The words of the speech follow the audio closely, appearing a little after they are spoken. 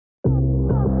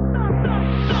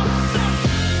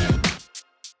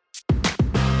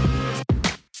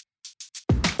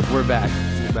we're back.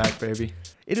 We're back, baby.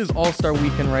 It is All-Star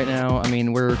Weekend right now. I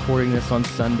mean, we're recording this on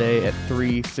Sunday at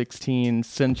 3:16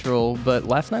 Central, but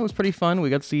last night was pretty fun. We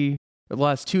got to see, the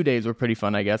last 2 days were pretty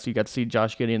fun, I guess. You got to see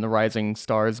Josh Giddey in the Rising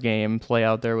Stars game play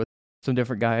out there with some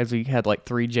different guys. He had like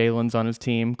 3 Jalen's on his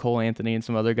team, Cole Anthony and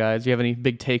some other guys. Do you have any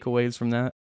big takeaways from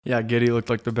that? Yeah, Giddey looked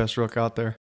like the best rook out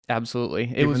there.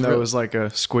 Absolutely. Even though it was like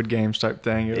a Squid Games type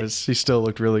thing, he still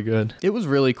looked really good. It was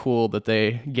really cool that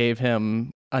they gave him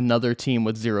another team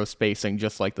with zero spacing,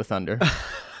 just like the Thunder.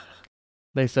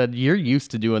 They said, you're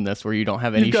used to doing this where you don't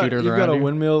have any shooters around you. You've got a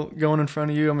windmill going in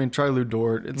front of you. I mean, try Lou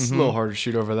Dort. It's a little hard to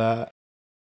shoot over that.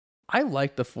 I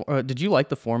like did you like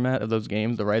the format of those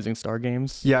games, the Rising Star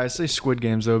games? Yeah, I say Squid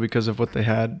Games, though, because of what they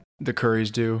had the Currys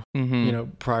do,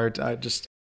 prior to, I just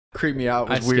creeped me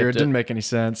out. It was weird. It didn't make any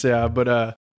sense. Yeah,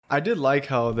 but I did like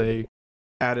how they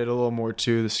added a little more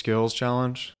to the skills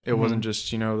challenge. It wasn't just,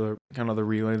 the kind of the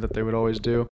relay that they would always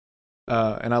do.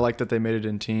 And I like that they made it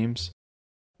in teams.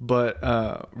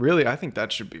 But really, I think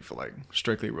that should be for like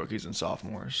strictly rookies and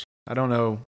sophomores. I don't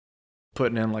know,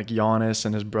 putting in like Giannis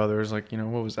and his brothers, like,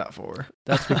 what was that for?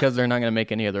 That's because they're not going to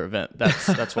make any other event.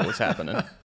 That's what was happening.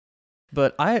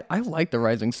 But I like the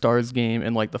Rising Stars game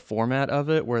and like the format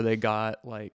of it where they got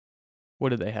like, what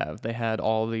did they have? They had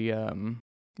all the,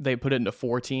 they put it into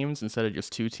 4 teams instead of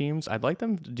just 2 teams. I'd like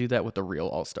them to do that with the real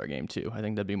All-Star game too. I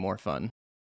think that'd be more fun.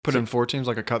 Put in 4 teams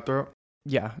like a cutthroat?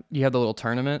 Yeah, you have the little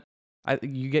tournament.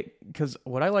 Because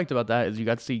what I liked about that is you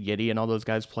got to see Giddey and all those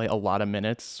guys play a lot of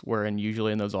minutes, wherein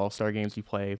usually in those All-Star games you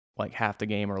play like half the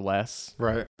game or less.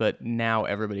 Right. But now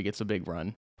everybody gets a big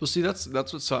run. Well, see, that's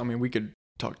what's, I mean, we could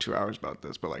talk 2 hours about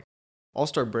this, but like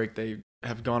All-Star break, they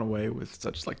have gone away with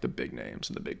such like the big names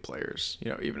and the big players,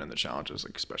 even in the challenges,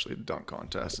 like especially the dunk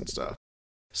contest and stuff.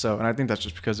 So, and I think that's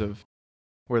just because of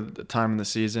where the time in the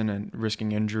season and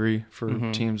risking injury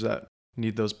for teams that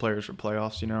need those players for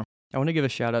playoffs, I want to give a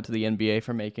shout out to the NBA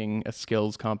for making a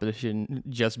skills competition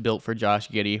just built for Josh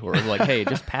Giddey, where like, hey,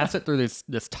 just pass it through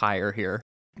this tire here.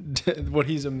 What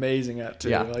he's amazing at too,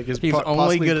 yeah. like he's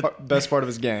only good at best part of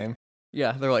his game.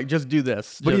 Yeah, they're like, just do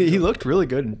this. But he looked really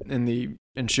good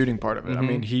in shooting part of it. I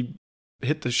mean, he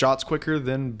hit the shots quicker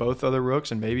than both other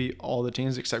rooks and maybe all the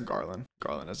teams except Garland.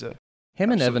 Garland is it.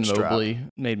 Him and Evan Mobley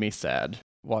made me sad.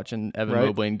 Watching Evan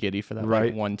Mobley and Giddey for that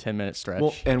like 1 10-minute stretch.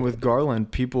 Well, and with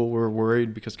Garland, people were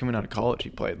worried because coming out of college,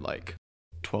 he played like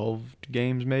 12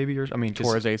 games maybe.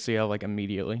 Tore his ACL like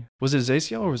immediately. Was it his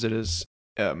ACL or was it his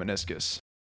meniscus?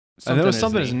 I know it was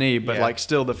something in his knee, but like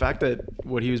still the fact that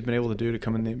what he was been able to do to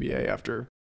come in the NBA after,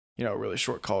 a really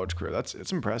short college career,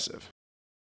 it's impressive.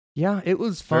 Yeah, it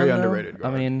was fun. Very underrated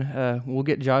guard. I mean, we'll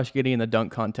get Josh Giddey in the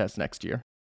dunk contest next year.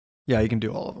 Yeah, he can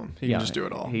do all of them. He can just do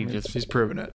it all. He's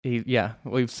proven it.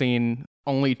 We've seen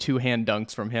only 2-hand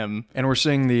dunks from him. And we're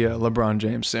seeing the LeBron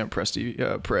James, Sam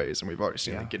Presti praise, and we've already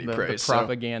seen the Giddey praise. The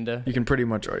propaganda. So you can pretty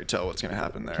much already tell what's going to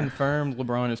happen there. Confirmed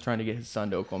LeBron is trying to get his son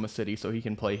to Oklahoma City so he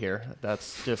can play here.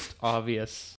 That's just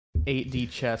obvious 8D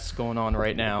chess going on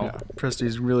right now. Yeah,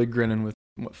 Presti's really grinning with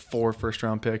 4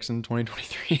 first-round picks in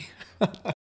 2023.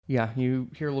 Yeah, you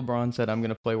hear LeBron said, I'm going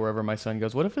to play wherever my son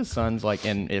goes. What if his son's like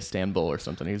in Istanbul or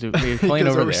something? He's playing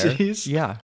over overseas? There.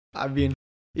 Yeah. I mean,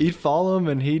 he'd follow him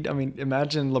and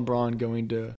imagine LeBron going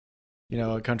to,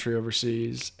 a country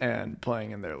overseas and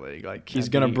playing in their league. Like, he's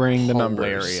going to bring the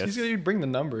numbers. He's going to bring the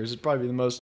numbers. It's probably the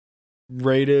most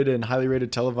rated and highly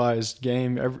rated televised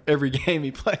game, every game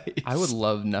he plays. I would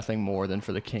love nothing more than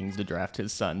for the Kings to draft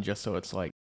his son just so it's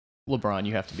like, LeBron,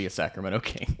 you have to be a Sacramento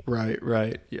King.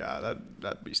 Right. Yeah,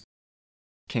 that'd be...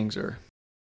 Kings are...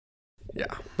 Yeah.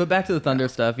 But back to the Thunder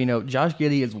stuff, Josh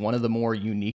Giddey is one of the more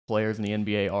unique players in the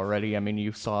NBA already. I mean,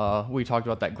 we talked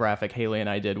about that graphic Haley and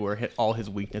I did where all his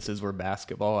weaknesses were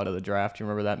basketball out of the draft. You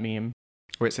remember that meme?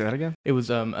 Wait, say that again? It was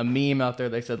a meme out there.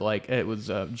 They said like it was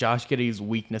Josh Giddey's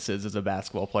weaknesses as a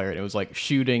basketball player. And it was like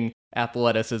shooting,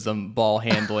 athleticism, ball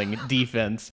handling,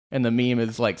 defense. And the meme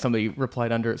is like somebody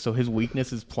replied under it, so his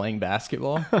weakness is playing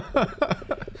basketball.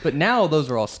 But now those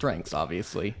are all strengths,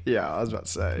 obviously. Yeah, I was about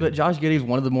to say. But Josh Giddey is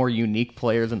one of the more unique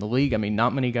players in the league. I mean,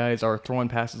 not many guys are throwing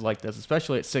passes like this,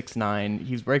 especially at 6'9".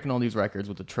 He's breaking all these records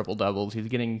with the triple-doubles. He's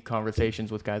getting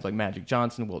conversations with guys like Magic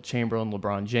Johnson, Wilt Chamberlain,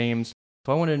 LeBron James.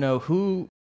 So I want to know who,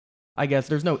 I guess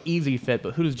there's no easy fit,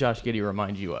 but who does Josh Giddey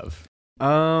remind you of?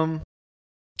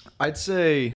 I'd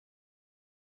say...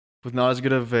 with not as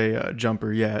good of a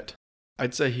jumper yet,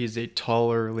 I'd say he's a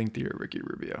taller, lengthier Ricky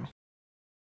Rubio.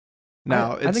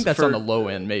 Now, I think that's on the low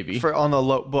end, maybe. But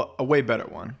a way better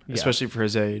one, especially for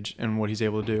his age and what he's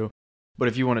able to do. But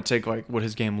if you want to take like what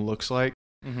his game looks like,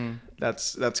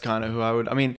 that's kind of who I would.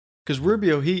 I mean, because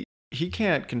Rubio, he he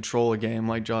can't control a game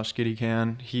like Josh Giddey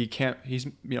can. He can't. He's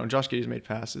Josh Giddey's made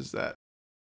passes that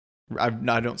I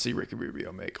don't see Ricky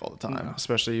Rubio make all the time,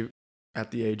 especially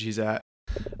at the age he's at.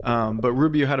 But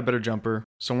Rubio had a better jumper,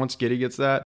 so once Giddey gets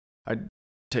that, I'd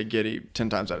take Giddey 10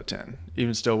 times out of 10.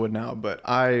 Even still would now, but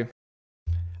I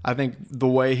think the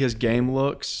way his game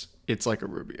looks, it's like a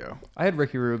Rubio. I had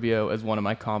Ricky Rubio as one of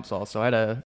my comps also. I had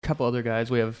a couple other guys.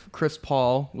 We have Chris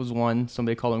Paul was one.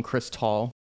 Somebody called him Chris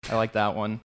Tall. I like that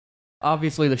one.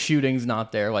 Obviously, the shooting's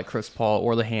not there like Chris Paul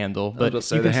or the handle, but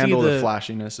you can handle, the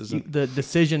flashiness isn't. The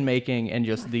decision making and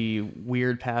just the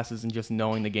weird passes and just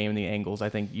knowing the game and the angles, I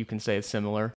think you can say is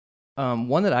similar.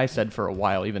 One that I said for a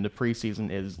while, even to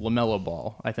preseason, is LaMelo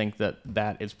Ball. I think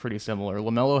that is pretty similar.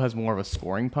 LaMelo has more of a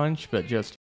scoring punch, but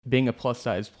just being a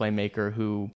plus-size playmaker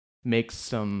who makes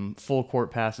some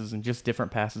full-court passes and just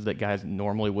different passes that guys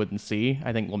normally wouldn't see.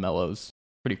 I think LaMelo's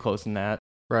pretty close in that.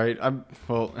 Right.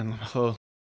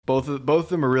 Both of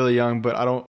them are really young, but I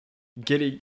don't.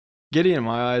 Giddey in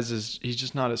my eyes he's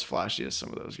just not as flashy as some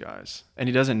of those guys, and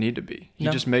he doesn't need to be. He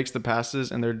just makes the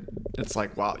passes, and it's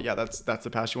like, wow, yeah, that's the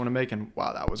pass you want to make, and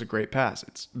wow, that was a great pass.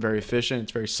 It's very efficient.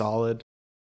 It's very solid.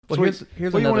 Well,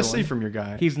 here's what you want to see from your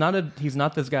guy. He's not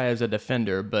this guy as a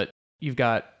defender, but you've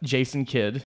got Jason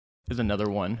Kidd is another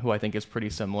one who I think is pretty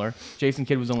similar. Jason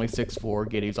Kidd was only 6'4".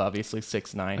 Giddey's obviously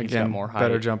 6'9". He's got more height.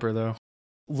 Better jumper though.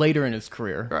 Later in his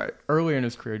career. Right. Earlier in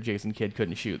his career, Jason Kidd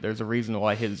couldn't shoot. There's a reason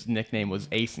why his nickname was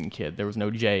Asen Kidd. There was no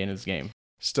J in his game.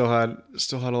 Still had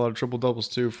a lot of triple doubles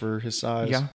too for his size.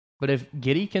 Yeah. But if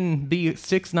Giddey can be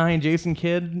 6'9" Jason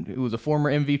Kidd, who was a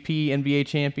former MVP, NBA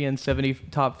champion,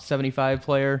 top 75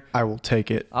 player, I will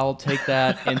take it. I'll take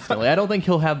that instantly. I don't think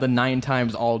he'll have the 9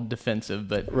 times all defensive,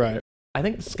 but right. I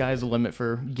think the sky's the limit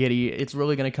for Giddey. It's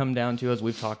really going to come down to, as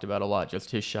we've talked about a lot, just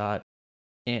his shot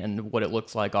and what it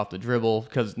looks like off the dribble,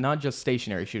 because not just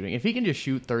stationary shooting. If he can just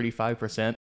shoot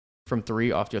 35% from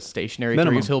 3 off just stationary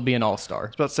threes, he'll be an all-star. I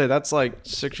was about to say, that's like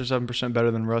 6 or 7%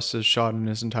 better than Russ's shot in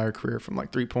his entire career from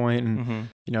like 3-point. And,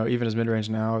 even his mid-range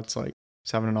now, it's like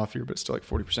he's having an off year, but it's still like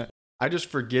 40%. I just,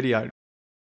 for Giddey,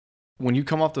 when you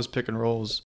come off those pick and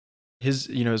rolls, his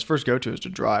first go-to is to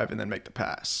drive and then make the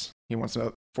pass. He wants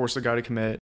to force the guy to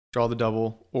commit, draw the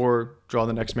double, or draw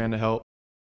the next man to help,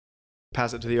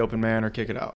 pass it to the open man, or kick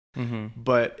it out.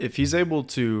 But if he's able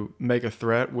to make a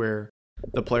threat where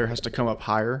the player has to come up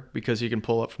higher because he can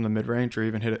pull up from the mid-range or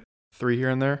even hit it 3 here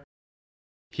and there,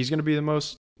 he's going to be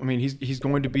he's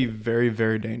going to be very,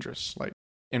 very dangerous, like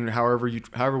in however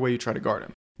way you try to guard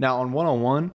him. Now, on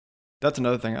one-on-one, that's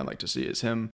another thing I'd like to see is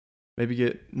him maybe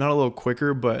get not a little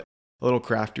quicker, but a little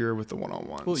craftier with the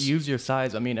one-on-ones. Well, use your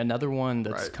size. I mean, another one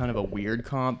that's kind of a weird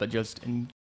comp, but just in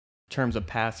terms of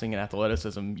passing and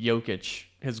athleticism, Jokic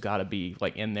has got to be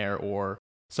like in there, or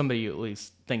somebody you at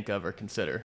least think of or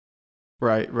consider.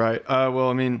 Right.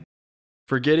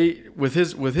 For Giddey, with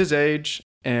his age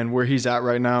and where he's at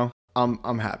right now,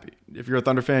 I'm happy. If you're a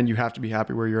Thunder fan, you have to be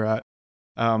happy where you're at.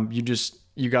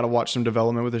 You got to watch some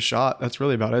development with his shot. That's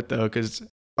really about it though, because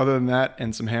other than that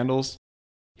and some handles,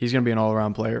 he's going to be an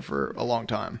all-around player for a long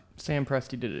time. Sam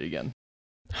Presti did it again.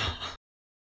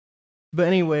 But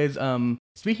anyways,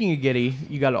 speaking of Giddey,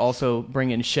 you got to also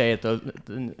bring in Shai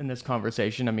in this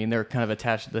conversation. I mean, they're kind of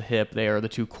attached to the hip. They are the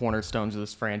 2 cornerstones of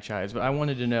this franchise. But I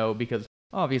wanted to know, because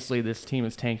obviously this team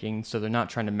is tanking, so they're not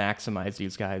trying to maximize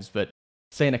these guys. But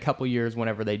say in a couple years,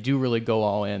 whenever they do really go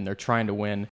all in, they're trying to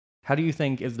win. How do you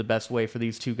think is the best way for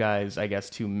these 2 guys, I guess,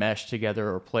 to mesh together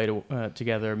or play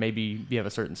together? Maybe you have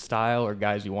a certain style or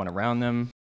guys you want around them?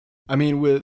 I mean,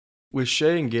 with Shai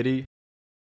and Giddey,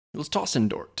 let's toss in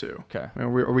Dort too. Okay. I mean,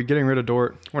 are we getting rid of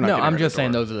Dort? We're not. No, I'm just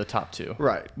saying those are the top 2.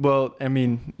 Right. Well, I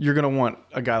mean, you're going to want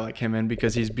a guy like him in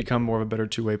because he's become more of a better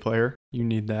two-way player. You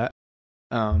need that,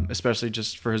 especially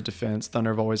just for his defense.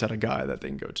 Thunder have always had a guy that they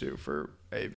can go to for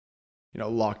a,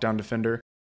 lockdown defender.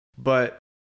 But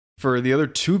for the other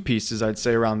 2 pieces, I'd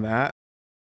say around that,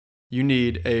 you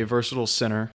need a versatile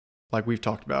center, like we've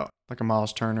talked about, like a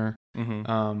Miles Turner,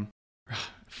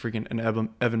 freaking an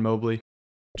Evan Mobley.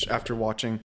 Which after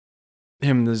watching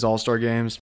him in these All-Star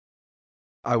games,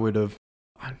 I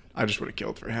just would have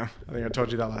killed for him. I think I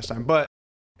told you that last time. But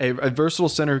a versatile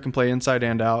center who can play inside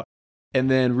and out.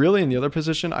 And then really in the other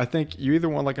position, I think you either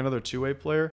want like another 2-way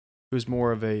player who's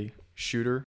more of a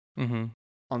shooter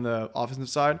on the offensive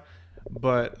side,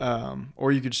 but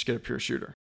or you could just get a pure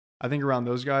shooter. I think around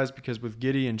those guys, because with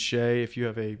Giddey and Shai, if you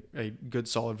have a good,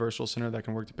 solid, versatile center that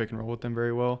can work the pick and roll with them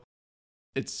very well,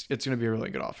 it's going to be a really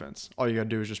good offense. All you got to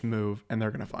do is just move, and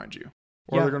they're going to find you.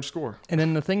 Or they're going to score. And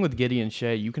then the thing with Giddey and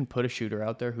Shai, you can put a shooter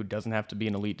out there who doesn't have to be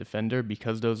an elite defender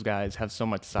because those guys have so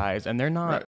much size, and they're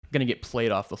not going to get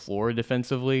played off the floor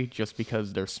defensively just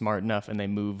because they're smart enough and they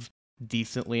move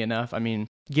decently enough. I mean,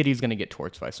 Giddey's going to get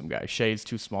torched by some guys. Shai's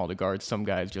too small to guard. Some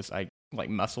guys just like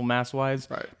muscle mass wise.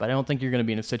 Right. But I don't think you're going to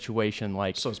be in a situation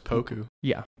like... So is Poku.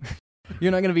 Yeah.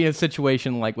 You're not going to be in a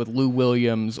situation like with Lou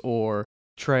Williams or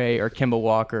Trey or Kemba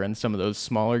Walker and some of those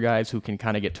smaller guys who can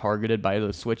kind of get targeted by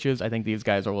those switches. I think these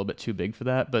guys are a little bit too big for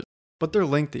that. But they're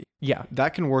lengthy. Yeah.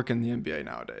 That can work in the NBA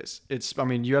nowadays.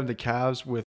 You have the Cavs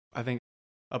with, I think,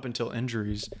 up until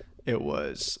injuries, it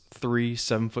was 3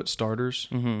 7-foot starters.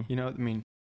 Mm-hmm.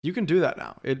 You can do that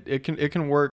now. It can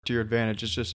work to your advantage.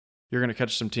 It's just you're going to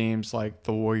catch some teams like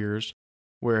the Warriors,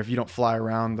 where if you don't fly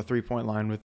around the 3-point line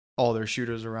with all their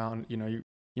shooters around, you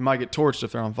might get torched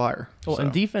if they're on fire. Well,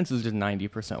 and defense is just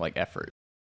 90% like effort.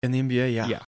 In the NBA,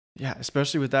 yeah. Yeah,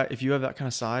 especially with that. If you have that kind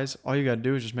of size, all you got to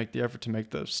do is just make the effort to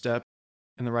make the step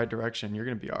in the right direction. You're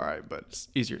going to be all right, but it's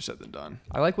easier said than done.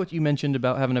 I like what you mentioned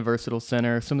about having a versatile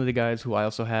center. Some of the guys who I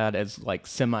also had as like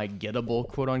semi-gettable,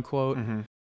 quote unquote,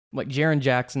 like Jaren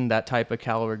Jackson, that type of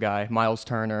caliber guy, Miles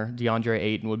Turner, DeAndre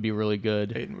Ayton would be really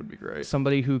good. Ayton would be great.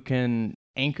 Somebody who can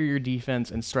anchor your defense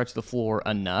and stretch the floor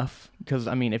enough. Because,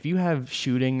 if you have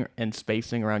shooting and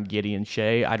spacing around Giddey and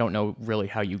Shai, I don't know really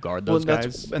how you guard those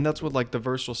guys. That's what like the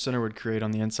versatile center would create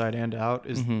on the inside and out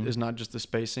is not just the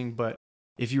spacing, but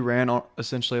if you ran on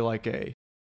essentially like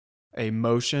a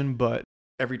motion, but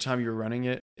every time you're running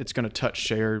it, it's going to touch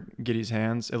Shai or Giddey's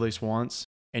hands at least once,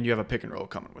 and you have a pick and roll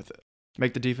coming with it.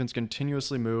 Make the defense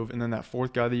continuously move, and then that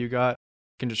fourth guy that you got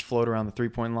can just float around the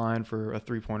 3-point line for a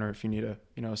 3-pointer if you need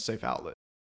a safe outlet.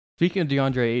 Speaking of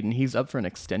DeAndre Ayton, he's up for an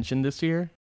extension this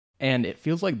year, and it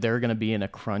feels like they're going to be in a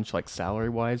crunch like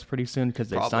salary-wise pretty soon because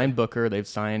they've signed Booker, they've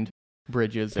signed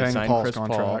Bridges, they've signed Chris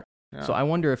Paul. Yeah. So I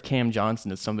wonder if Cam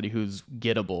Johnson is somebody who's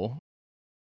gettable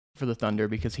for the Thunder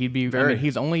because he'd be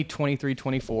he's only 23,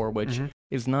 24, which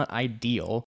is not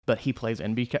ideal, but he plays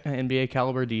NBA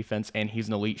caliber defense, and he's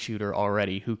an elite shooter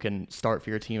already who can start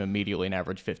for your team immediately and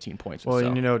average 15 points or so.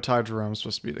 Well, and Ty Jerome's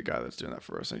supposed to be the guy that's doing that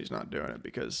for us, and he's not doing it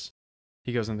because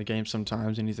he goes in the game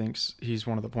sometimes and he thinks he's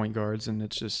one of the point guards, and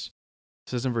it's just,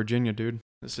 this isn't Virginia, dude.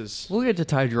 We'll get to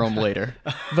Ty Jerome later.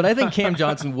 But I think Cam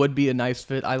Johnson would be a nice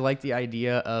fit. I like the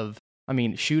idea of,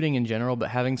 shooting in general, but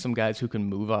having some guys who can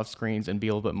move off screens and be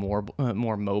a little bit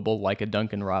more mobile, like a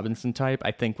Duncan Robinson type,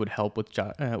 I think would help with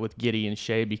Giddey and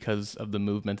Shai because of the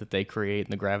movement that they create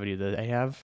and the gravity that they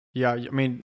have. Yeah,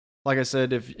 like I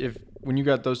said, if when you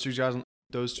got those two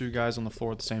guys on the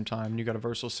floor at the same time, and you got a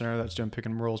versatile center that's doing pick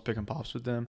and rolls, pick and pops with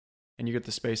them, and you get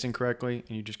the spacing correctly,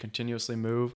 and you just continuously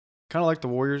move, kind of like the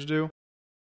Warriors do,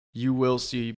 you will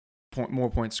see more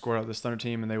points scored out of this Thunder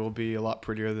team, and they will be a lot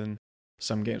prettier than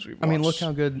some games we've watched. Look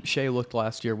how good Shai looked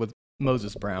last year with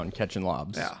Moses Brown catching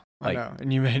lobs. Yeah, I know.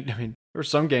 And there were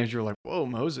some games you were like, whoa,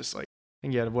 Moses. Like, I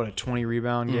think he had, a 20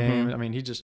 rebound game. He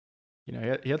just,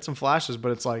 he had some flashes,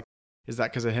 but it's like, is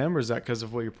that because of him or is that because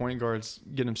of what your point guards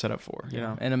get him set up for?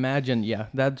 And imagine,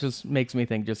 that just makes me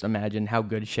think, just imagine how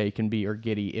good Shai can be or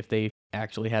Giddey if they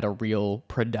actually had a real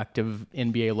productive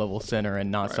NBA level center and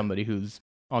not somebody who's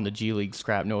on the G League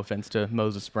scrap. No offense to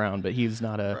Moses Brown, but he's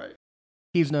not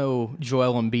he's no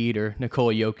Joel Embiid or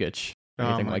Nikola Jokic or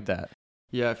anything like that.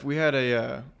 Yeah, if we had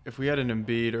an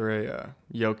Embiid or a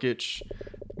Jokic,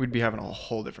 we'd be having a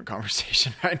whole different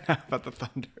conversation right now about the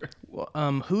Thunder.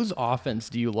 Well, whose offense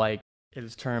do you like in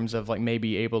terms of like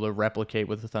maybe able to replicate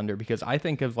with the Thunder? Because I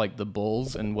think of like the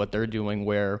Bulls and what they're doing,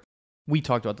 where we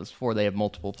talked about this before. They have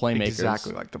multiple playmakers,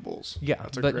 exactly like the Bulls. Yeah,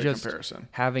 that's a great comparison.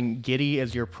 Having Giddey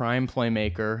as your prime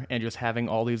playmaker and just having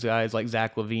all these guys like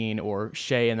Zach LaVine or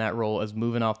Shai in that role as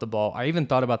moving off the ball. I even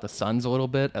thought about the Suns a little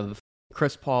bit of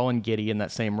Chris Paul and Giddey in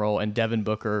that same role, and Devin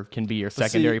Booker can be your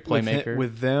secondary playmaker.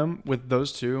 With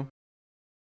those two,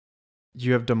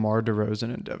 you have DeMar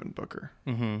DeRozan and Devin Booker.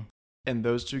 Mm-hmm. And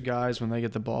those two guys, when they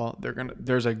get the ball,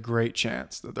 there's a great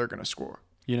chance that they're gonna score.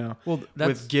 Well,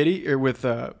 with Giddey or with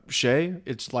Shai,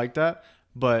 it's like that,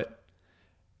 but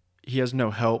he has no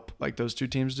help like those two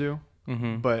teams do.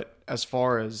 Mm-hmm. But as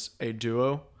far as a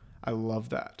duo, I love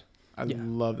that. I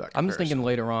love that comparison. I'm just thinking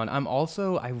later on.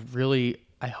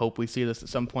 I hope we see this at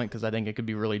some point because I think it could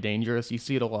be really dangerous. You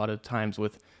see it a lot of times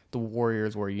with the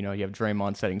Warriors where, you have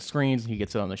Draymond setting screens and he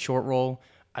gets it on the short roll.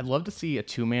 I'd love to see a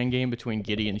two-man game between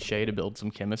Giddey and Shai to build some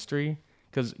chemistry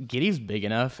because Giddey's big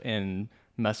enough and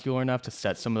muscular enough to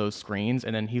set some of those screens,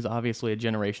 and then he's obviously a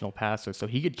generational passer, so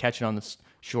he could catch it on the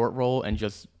short roll and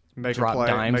just drop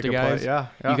dimes to guys. Yeah.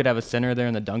 You could have a center there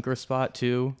in the dunker spot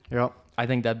too. Yep. I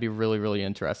think that'd be really, really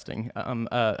interesting.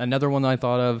 Another one that I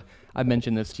thought of, I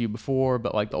mentioned this to you before,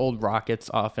 but like the old Rockets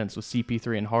offense with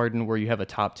CP3 and Harden, where you have a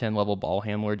top 10 level ball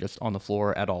handler just on the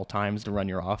floor at all times to run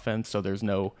your offense, so there's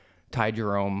no Ty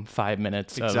Jerome 5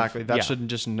 minutes. Exactly. That should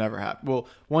just never happen. Well,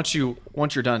 once you're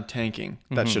done tanking,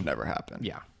 that should never happen.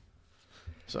 Yeah.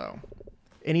 So,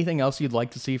 anything else you'd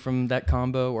like to see from that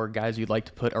combo or guys you'd like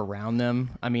to put around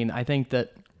them? I mean, I think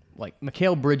that like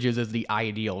Mikal Bridges is the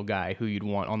ideal guy who you'd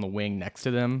want on the wing next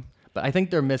to them, but I think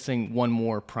they're missing one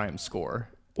more prime scorer.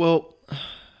 Well,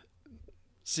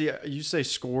 see, you say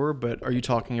score, but are you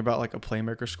talking about like a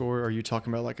playmaker scorer? Or are you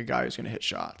talking about like a guy who's going to hit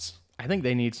shots? I think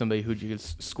they need somebody who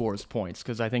just scores points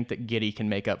because I think that Giddey can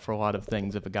make up for a lot of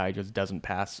things if a guy just doesn't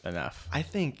pass enough. I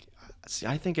think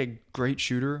a great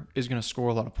shooter is going to score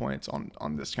a lot of points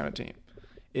on this kind of team.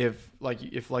 If like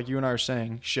you and I are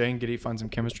saying, Shai and Giddey find some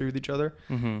chemistry with each other,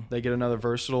 they get another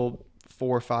versatile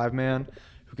 4 or 5 man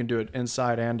who can do it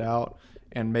inside and out,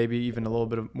 and maybe even a little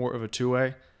bit more of a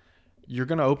two-way. You're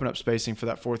going to open up spacing for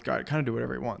that fourth guy to kind of do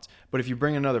whatever he wants. But if you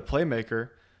bring another playmaker,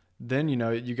 then,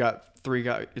 you got 3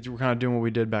 guys. We're kind of doing what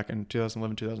we did back in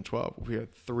 2011, 2012. We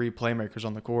had 3 playmakers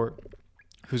on the court.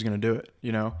 Who's going to do it,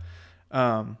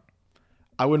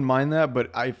 I wouldn't mind that,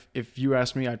 but if you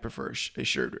ask me, I'd prefer a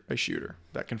shooter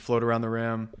that can float around the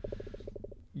rim,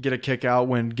 get a kick out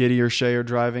when Giddey or Shai are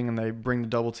driving and they bring the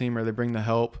double team or they bring the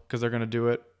help because they're going to do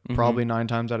it probably 9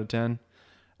 times out of 10.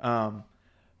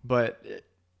 But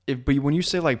when you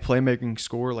say like playmaking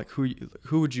score, like who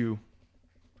would you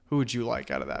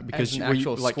like out of that? Because an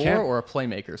actual score or a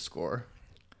playmaker score?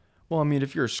 Well, I mean,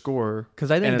 if you're a scorer,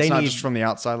 because I think and it's not just from the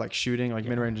outside, like shooting, like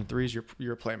mid-range and threes, you're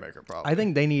a playmaker probably. I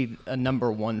think they need a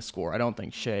number 1 scorer. I don't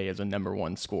think Shai is a number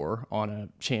 1 scorer on a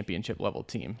championship level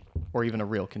team or even a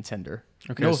real contender.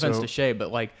 Okay, no offense to Shai,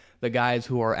 but like the guys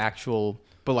who are actual,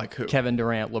 but like who? Kevin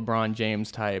Durant, LeBron James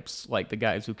types, like the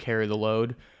guys who carry the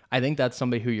load. I think that's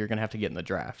somebody who you're gonna have to get in the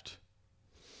draft.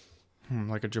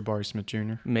 Like a Jabari Smith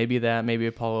Jr. Maybe that, maybe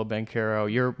Apollo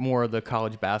Banchero. You're more the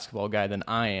college basketball guy than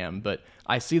I am, but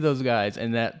I see those guys,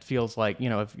 and that feels like,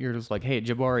 if you're just like, hey,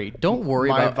 Jabari, don't worry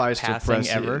about passing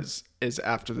ever. Is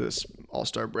after this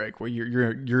All-Star break, where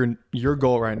your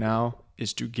goal right now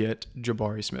is to get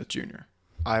Jabari Smith Jr.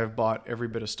 I have bought every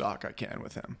bit of stock I can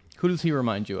with him. Who does he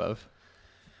remind you of?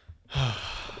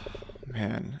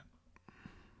 Man,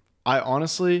 I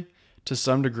honestly, to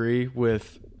some degree,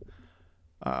 with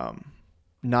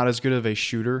not as good of a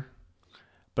shooter,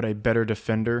 but a better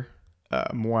defender,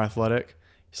 more athletic.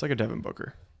 He's like a Devin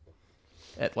Booker.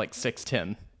 At like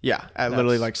 6'10". Yeah,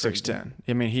 literally like 6'10".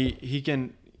 I mean, he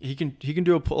can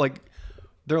do like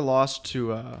their loss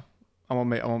to I'll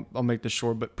make this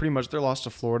short, but pretty much their loss to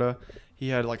Florida. He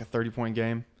had like a 30-point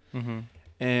game,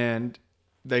 and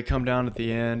they come down at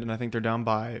the end, and I think they're down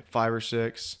by 5 or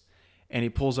 6, and he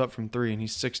pulls up from 3, and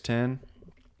he's 6'10".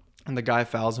 And the guy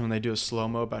fouls him, and they do a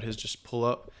slow-mo about his just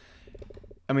pull-up.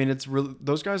 I mean, it's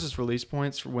those guys' release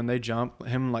points when they jump,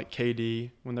 him like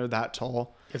KD, when they're that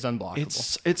tall. It's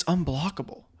unblockable. It's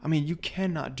unblockable. I mean, you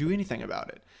cannot do anything about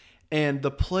it. And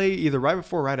the play, either right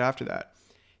before or right after that,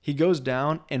 he goes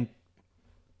down and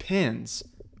pins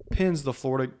the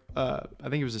Florida, I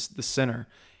think it was the center,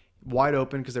 wide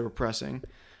open because they were pressing,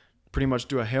 pretty much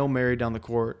do a Hail Mary down the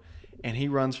court. And he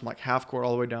runs from like half court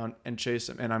all the way down and chase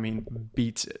him. And I mean,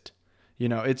 beats it.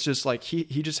 It's just like he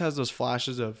just has those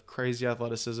flashes of crazy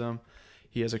athleticism.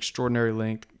 He has extraordinary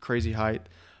length, crazy height,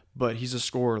 but he's a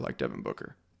scorer like Devin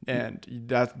Booker. And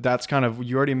that's kind of,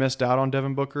 you already missed out on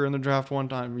Devin Booker in the draft one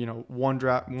time, one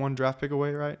draft pick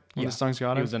away, right? When the Suns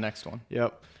got him. He was the next one.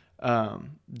 Yep.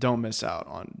 Don't miss out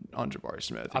on Jabari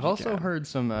Smith. I've also heard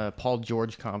some Paul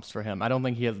George comps for him. I don't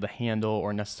think he has the handle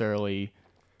or necessarily.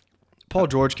 Paul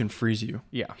George can freeze you.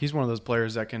 Yeah. He's one of those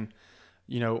players that can,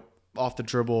 off the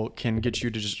dribble can get you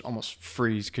to just almost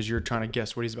freeze because you're trying to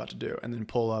guess what he's about to do and then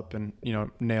pull up and,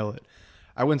 nail it.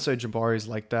 I wouldn't say Jabari's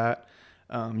like that.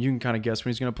 You can kind of guess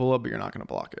when he's going to pull up, but you're not going to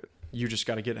block it. You just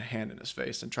got to get a hand in his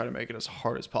face and try to make it as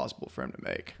hard as possible for him to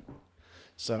make.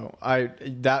 So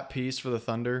that piece for the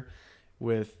Thunder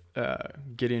with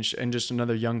getting and just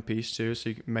another young piece too, so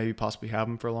you can maybe possibly have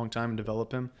him for a long time and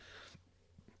develop him.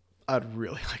 I'd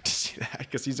really like to see that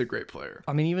because he's a great player.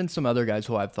 I mean, even some other guys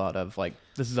who I've thought of, like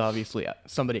this is obviously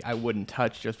somebody I wouldn't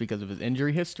touch just because of his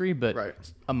injury history, but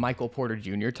a Michael Porter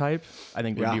Jr. type, I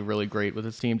think would be really great with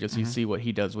his team. Just you see what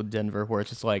he does with Denver, where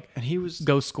it's just like, and he was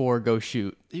go score, go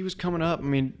shoot. He was coming up. I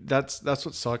mean, that's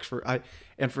what sucks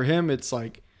and for him, it's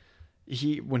like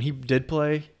when he did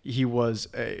play, he was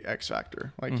a X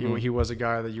factor. Like he was a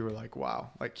guy that you were like,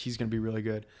 wow, like he's gonna be really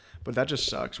good. But that just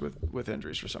sucks with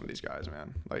injuries for some of these guys,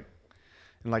 man.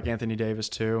 And like Anthony Davis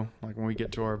too. Like when we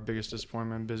get to our biggest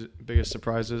disappointment, biggest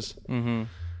surprises,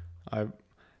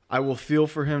 I will feel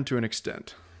for him to an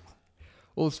extent.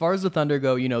 Well, as far as the Thunder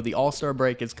go, the All-Star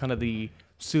break is kind of the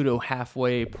pseudo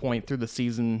halfway point through the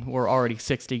season. We're already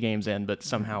 60 games in, but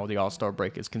somehow the All-Star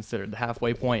break is considered the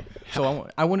halfway point. So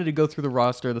I wanted to go through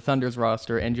the Thunder's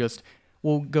roster, and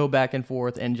we'll go back and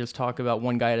forth and just talk about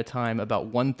one guy at a time about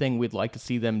one thing we'd like to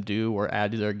see them do or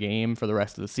add to their game for the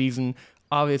rest of the season.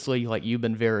 Obviously, like, you've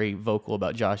been very vocal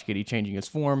about Josh Giddey changing his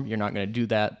form. You're not going to do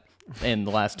that in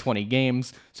the last 20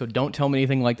 games, so don't tell me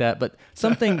anything like that, but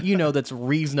something that's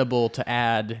reasonable to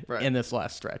add in this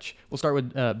last stretch. We'll start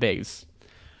with Bays.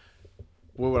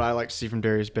 What would I like to see from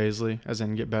Darius Bazley, as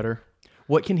in get better?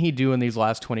 What can he do in these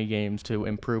last 20 games to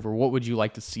improve, or what would you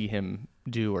like to see him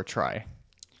do or try?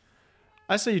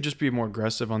 I say you just be more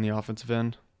aggressive on the offensive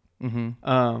end.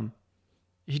 Mm-hmm.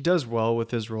 He does well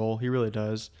with his role. He really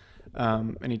does.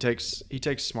 And he takes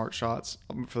smart shots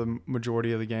for the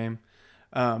majority of the game.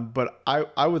 But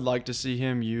I would like to see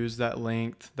him use that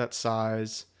length, that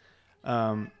size,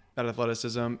 that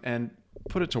athleticism, and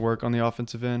put it to work on the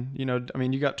offensive end.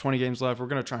 You got 20 games left. We're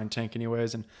going to try and tank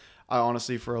anyways. And I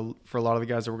honestly, for a lot of the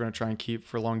guys that we're going to try and keep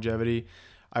for longevity,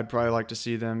 I'd probably like to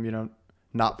see them,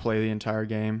 not play the entire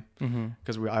game,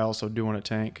 because I also do want to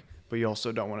tank, but you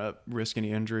also don't want to risk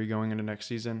any injury going into next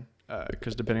season,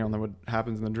 because depending on what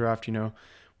happens in the draft,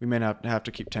 we may not have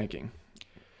to keep tanking.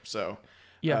 So,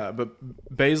 yeah. But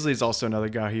Bazley is also another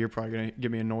guy who you're probably going to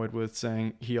get me annoyed with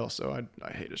saying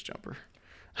I hate his jumper.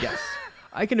 Yes.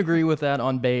 I can agree with that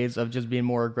on Bays of just being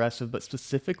more aggressive, but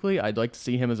specifically, I'd like to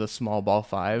see him as a small ball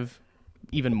 5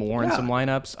 even more in some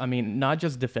lineups. I mean, not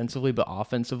just defensively, but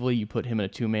offensively. You put him in a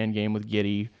 2-man game with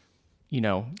Giddey,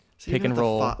 pick and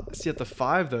roll. At the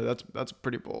 5, though, that's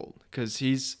pretty bold, because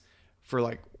he's, for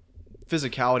like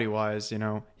physicality wise,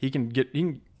 he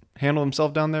can handle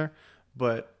himself down there,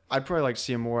 but I'd probably like to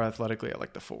see him more athletically at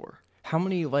like the 4. How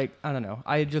many, I don't know.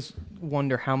 I just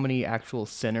wonder how many actual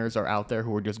centers are out there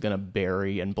who are just going to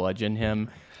bury and bludgeon him.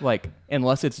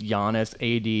 Unless it's Giannis,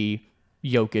 AD,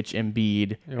 Jokic,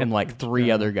 Embiid, and 3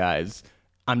 other guys.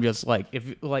 I'm just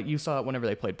if you saw it whenever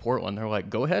they played Portland, they're like,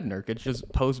 go ahead, Nurkic, just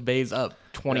post Bays up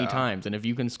 20 times. And if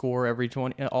you can score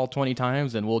all 20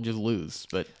 times, then we'll just lose.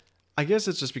 But I guess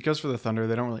it's just because for the Thunder,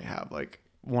 they don't really have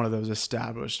one of those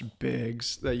established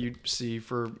bigs that you see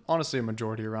for honestly a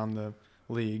majority around the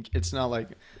league. It's not like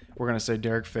we're going to say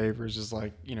Derek Favors is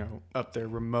up there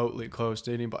remotely close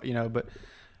to anybody, but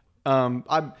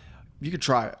you could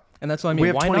try it. And that's what I mean. We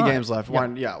have Why 20 not? games left.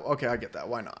 Okay, I get that.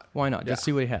 Why not? Why not? Just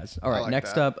see what he has. All right,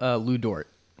 next up, Lou Dort.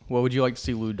 What would you like to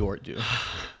see Lou Dort do?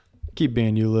 Keep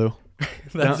being you, Lou.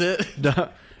 That's it?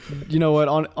 You know what?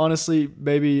 Honestly,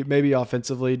 maybe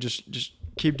offensively, just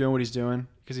keep doing what he's doing,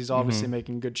 because he's obviously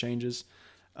making good changes.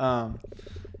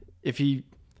 If he...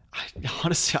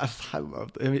 Honestly, I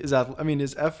love his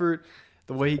effort,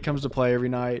 the way he comes to play every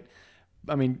night.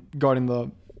 Guarding the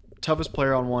toughest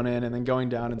player on one end and then going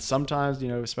down. And sometimes,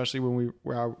 especially when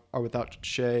we are without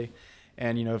Shai,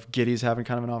 and, if Giddey's having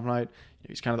kind of an off night,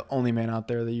 he's kind of the only man out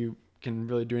there that you can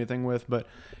really do anything with. But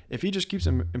if he just keeps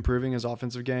improving his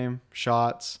offensive game,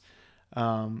 shots,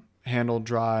 handle,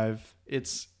 drive,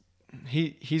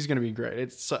 he's going to be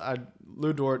great.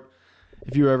 Lou Dort,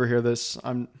 if you ever hear this,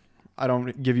 I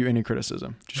don't give you any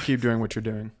criticism. Just keep doing what you're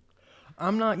doing.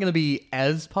 I'm not going to be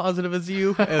as positive as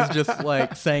you, as just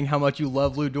saying how much you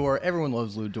love Lou Dort. Everyone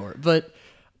loves Lou Dort. But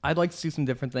I'd like to see some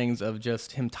different things of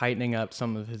just him tightening up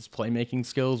some of his playmaking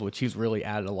skills, which he's really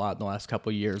added a lot in the last couple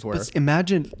of years. Where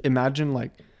imagine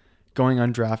going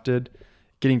undrafted,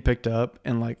 getting picked up,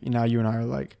 and now you and I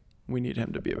are we need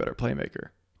him to be a better playmaker.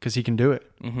 Because he can do it.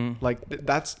 Mm-hmm.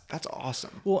 That's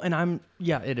awesome. Well, and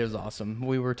it is awesome.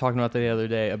 We were talking about that the other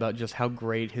day about just how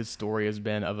great his story has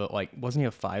been of wasn't he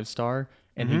a 5-star?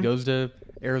 And he goes to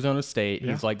Arizona State.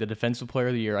 He's the defensive player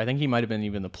of the year. I think he might have been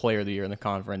even the player of the year in the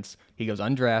conference. He goes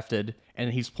undrafted,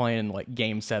 and he's playing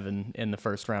Game 7 in the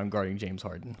first round guarding James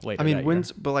Harden later.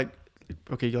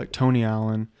 Tony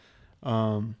Allen,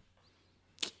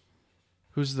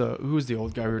 who's the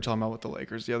old guy we were talking about with the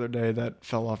Lakers the other day that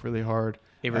fell off really hard?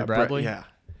 Avery Bradley? Yeah.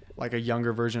 A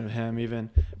younger version of him even.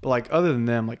 But other than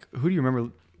them, who do you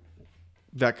remember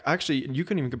that actually you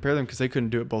couldn't even compare them because they couldn't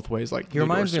do it both ways? He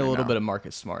reminds me a little bit of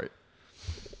Marcus Smart.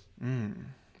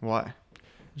 Why?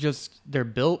 Just they're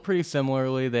built pretty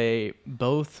similarly. They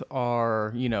both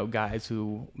are, guys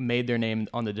who made their name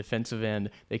on the defensive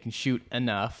end. They can shoot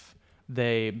enough.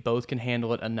 They both can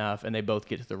handle it enough, and they both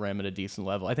get to the rim at a decent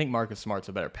level. I think Marcus Smart's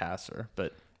a better passer,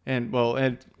 but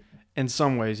in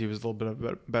some ways, he was a little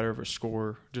bit better of a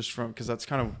scorer, just because that was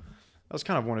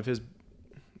kind of one of his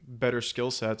better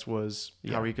skill sets was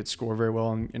how he could score very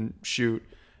well and shoot.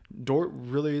 Dort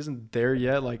really isn't there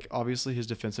yet. Obviously, his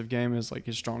defensive game is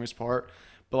his strongest part,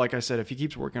 but like I said, if he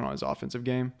keeps working on his offensive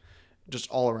game, just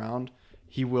all around,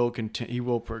 he will continue. He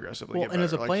will progressively get better. And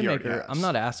as a playmaker, I'm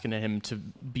not asking him to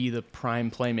be the prime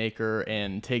playmaker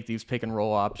and take these pick and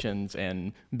roll options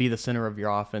and be the center of your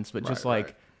offense, but just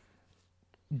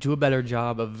do a better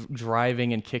job of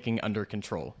driving and kicking under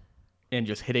control and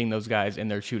just hitting those guys in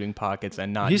their shooting pockets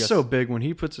and not. He's so big when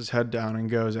he puts his head down and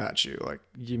goes at you. Like,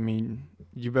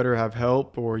 you better have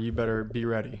help or you better be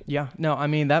ready. Yeah. No, I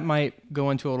mean, that might go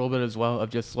into a little bit as well of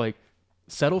just like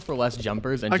settle for less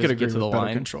jumpers and just get to the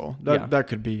line. Control. That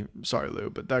could be, sorry, Lou,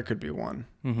 but that could be one.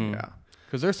 Mm-hmm. Yeah.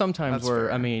 Because there's sometimes where,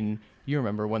 fair. I mean, you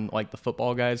remember when like the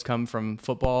football guys come from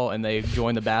football and they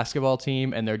join the basketball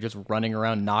team and they're just running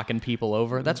around knocking people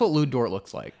over. That's what Lou Dort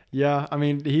looks like. Yeah. I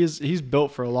mean, he's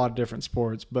built for a lot of different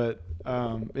sports, but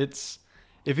it's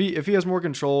if he has more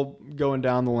control going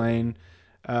down the lane,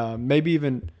 maybe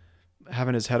even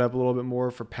having his head up a little bit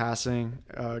more for passing,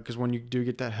 because when you do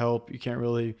get that help, you can't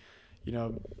really,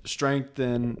 strength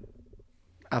and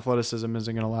athleticism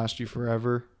isn't going to last you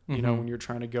forever. Mm-hmm. When you're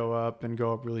trying to go up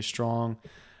really strong,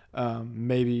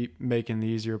 maybe making the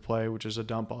easier play, which is a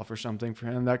dump off or something for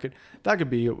him. That could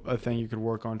be a thing you could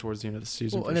work on towards the end of the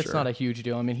season. And it's not a huge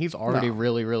deal. I mean, he's already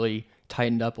really, really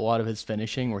tightened up a lot of his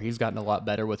finishing where he's gotten a lot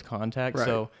better with contact. Right.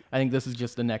 So I think this is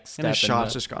just the next step. And his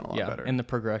shot's just gotten a lot better. In the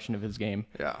progression of his game.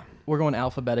 Yeah. We're going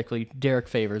alphabetically. Derek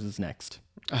Favors is next.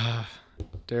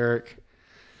 Derek.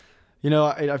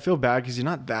 I feel bad because he's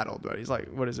not that old, but he's like,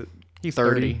 what is it? He's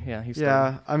 30. Yeah, he's 30.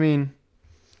 Yeah, I mean,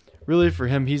 really for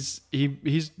him, he's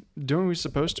doing what he's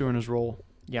supposed to in his role.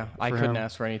 Yeah, I couldn't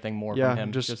ask for anything more from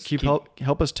him. Just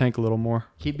help us tank a little more.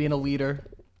 Keep being a leader.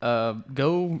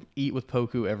 Go eat with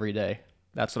Poku every day.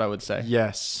 That's what I would say.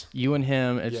 Yes. You and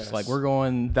him, it's just like we're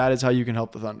going. That is how you can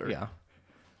help the Thunder. Yeah.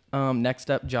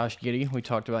 Next up, Josh Giddey. We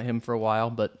talked about him for a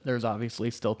while, but there's obviously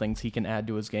still things he can add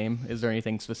to his game. Is there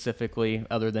anything specifically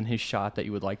other than his shot that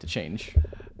you would like to change?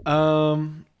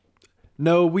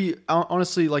 No, we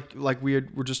honestly like we're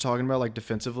just talking about like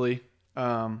defensively.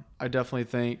 I definitely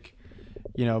think,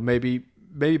 maybe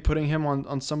putting him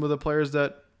on some of the players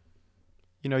that,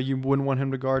 you wouldn't want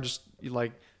him to guard. Just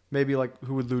like maybe like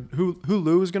who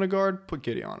Lou is going to guard, put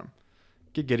Giddey on him.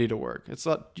 Get Giddey to work. It's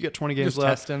not, you got 20 games just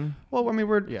left. Test him. Well, I mean,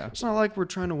 it's not like we're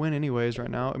trying to win anyways right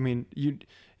now. I mean, you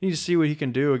need to see what he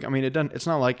can do. I mean, it's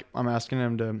not like I'm asking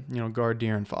him to, guard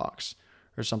De'Aaron Fox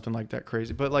or something like that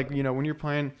crazy. But like, when you're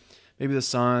playing maybe the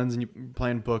Suns and you're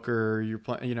playing Booker, or you're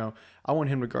playing, I want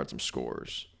him to guard some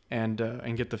scores and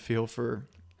get the feel for.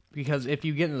 Because if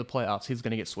you get into the playoffs, he's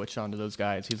going to get switch on to those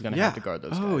guys. He's going to have to guard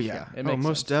those guys. Oh, yeah. It makes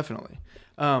most sense. Definitely.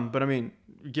 But I mean,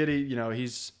 Giddey,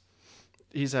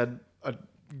 he's had a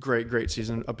great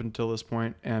season up until this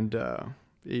point, and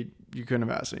you couldn't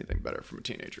have asked anything better from a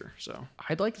teenager. So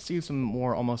I'd like to see some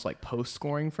more almost like post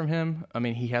scoring from him. I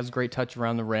mean, he has great touch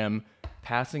around the rim,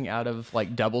 passing out of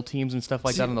like double teams and stuff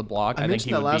like that on the block. I think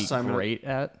he would be great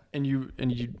at. And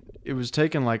it was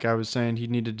taken like I was saying he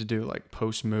needed to do like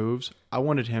post moves. I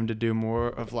wanted him to do more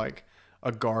of like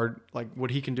a guard, like what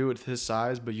he can do with his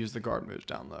size, but use the guard moves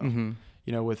down low.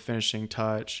 Mm-hmm. With finishing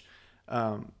touch.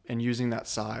 And using that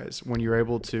size when you're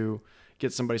able to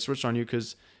get somebody switched on you,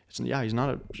 because he's not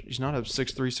a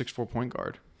 6'3", 6'4" point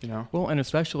guard. Well, and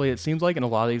especially it seems like in a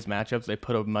lot of these matchups they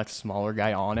put a much smaller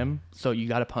guy on him, so you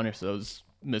got to punish those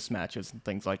mismatches and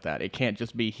things like that. It can't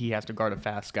just be he has to guard a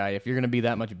fast guy. If you're going to be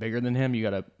that much bigger than him, you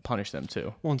got to punish them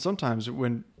too. Well, and sometimes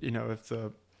when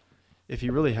if he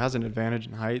really has an advantage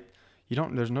in height,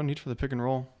 there's no need for the pick and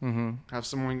roll. Mm-hmm. Have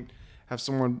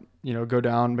someone go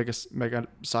down, make a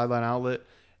sideline outlet,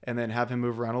 and then have him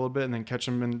move around a little bit, and then catch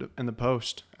him in the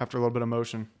post after a little bit of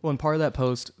motion. Well, and part of that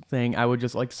post thing, I would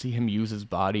just like to see him use his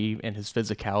body and his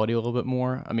physicality a little bit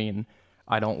more. I mean,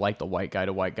 I don't like the white guy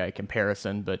to white guy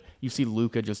comparison, but you see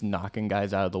Luka just knocking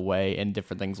guys out of the way and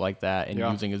different things like that, and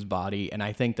using his body, and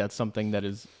I think that's something that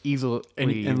is easily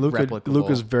replicable.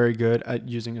 Luka's very good at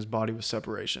using his body with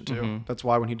separation too. Mm-hmm. That's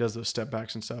why when he does those step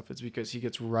backs and stuff, it's because he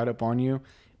gets right up on you.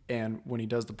 And when he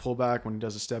does the pullback, when he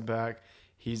does a step back,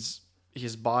 his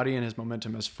body and his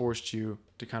momentum has forced you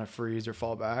to kind of freeze or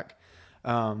fall back.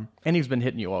 And he's been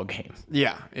hitting you all game.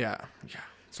 Yeah.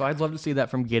 So I'd love to see that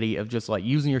from Giddey, of just like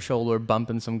using your shoulder,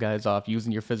 bumping some guys off,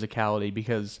 using your physicality,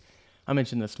 because I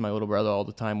mention this to my little brother all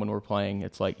the time when we're playing.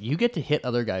 It's like you get to hit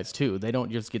other guys too. They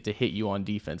don't just get to hit you on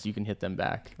defense. You can hit them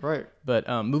back. Right. But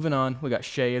moving on, we got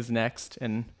Shai is next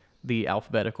in the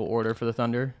alphabetical order for the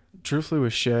Thunder. Truthfully,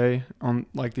 with Shai on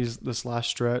like this last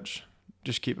stretch,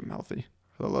 just keep him healthy.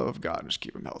 For the love of God, just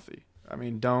keep him healthy. I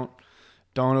mean, don't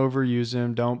overuse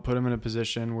him. Don't put him in a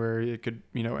position where it could,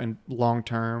 in long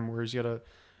term, where he's got to,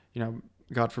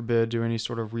 God forbid, do any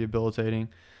sort of rehabilitating.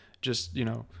 Just,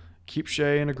 keep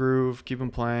Shai in a groove, keep him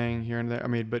playing here and there. I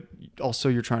mean, but also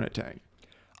you're trying to tank.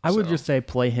 I would just say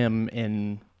play him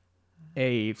in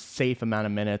a safe amount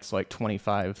of minutes, like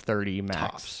 25, 30 max.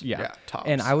 Tops. Yeah, tops.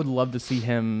 And I would love to see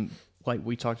him, like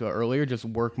we talked about earlier, just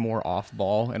work more off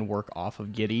ball and work off of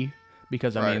Giddey.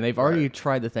 Because, I mean, they've already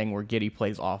tried the thing where Giddey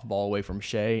plays off ball away from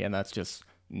Shai, and that's just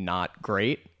not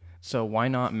great. So why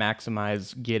not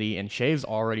maximize Giddey? And Shai's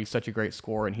already such a great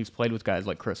scorer, and he's played with guys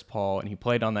like Chris Paul, and he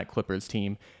played on that Clippers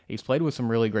team. He's played with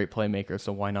some really great playmakers,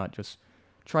 so why not just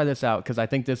try this out? Because I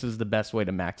think this is the best way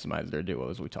to maximize their duo,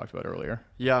 as we talked about earlier.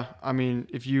 Yeah, I mean,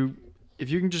 if you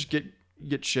can just get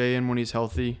Shai in when he's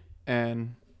healthy,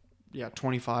 and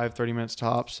 25, 30 minutes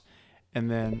tops, and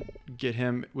then get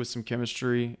him with some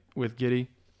chemistry with Giddey,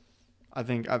 I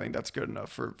think that's good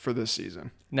enough for this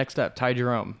season. Next up, Ty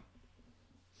Jerome.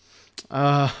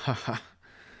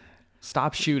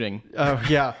 Stop shooting.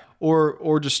 Yeah.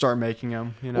 Or just start making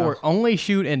them, Or only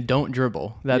shoot and don't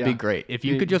dribble. That'd be great. If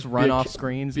you could just run off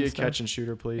screens. Be a catch and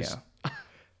shooter, please. Yeah.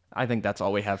 I think that's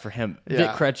all we have for him. Yeah. Vic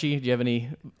Krejci, do you have any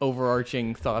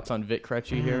overarching thoughts on Vic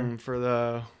Krejci here?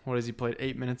 For what has he played,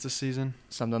 8 minutes this season?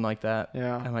 Something like that.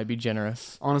 Yeah. That might be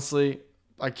generous. Honestly,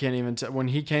 I can't even tell. When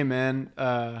he came in,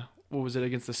 what was it,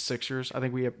 against the Sixers? I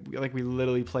think we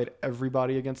literally played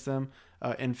everybody against them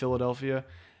in Philadelphia.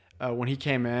 When he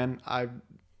came in, I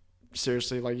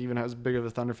seriously, even as big of a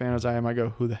Thunder fan as I am, I go,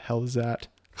 who the hell is that?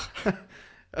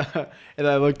 And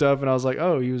I looked up and I was like,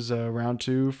 oh, he was round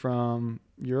 2 from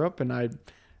Europe, and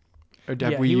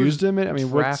we used him. I mean,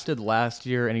 drafted last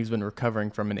year, and he's been recovering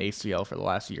from an ACL for the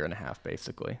last year and a half,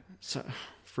 basically. So,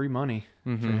 free money for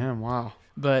him. Wow.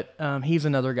 But he's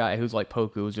another guy who's like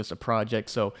Poku, is just a project.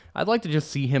 So I'd like to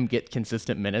just see him get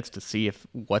consistent minutes to see if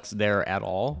what's there at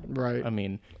all. Right. I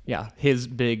mean, his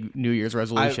big New Year's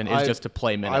resolution is just to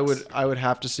play minutes. I would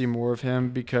have to see more of him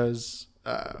because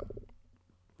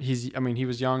he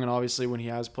was young, and obviously when he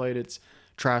has played, it's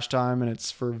trash time, and it's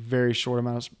for very short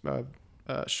amount of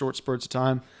short spurts of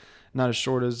time. Not as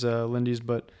short as Lindy's,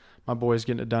 but my boy's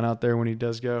getting it done out there when he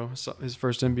does go. So his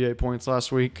first NBA points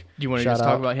last week. Do you want to just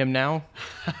talk about him now?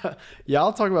 Yeah,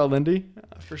 I'll talk about Lindy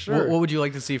for sure. What would you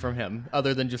like to see from him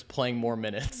other than just playing more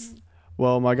minutes?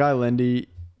 Well, my guy Lindy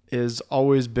is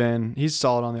he's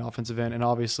solid on the offensive end, and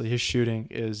obviously his shooting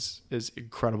is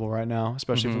incredible right now,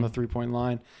 especially from the 3-point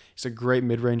line. He's a great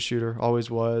mid-range shooter,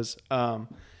 always was.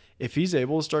 If he's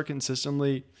able to start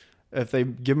consistently, if they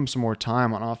give him some more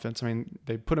time on offense, I mean,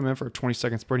 they put him in for a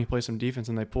 20-second sprint, he plays some defense,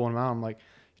 and they pull him out. I'm like,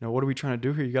 what are we trying to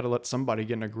do here? You got to let somebody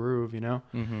get in a groove,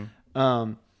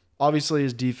 Obviously,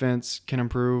 his defense can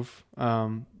improve.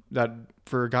 That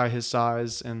for a guy his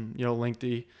size and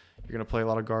lengthy, you're gonna play a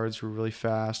lot of guards who are really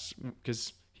fast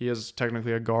because he is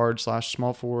technically a guard /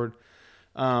 small forward.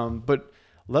 But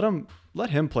let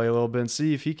him play a little bit and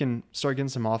see if he can start getting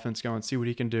some offense going. See what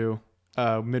he can do.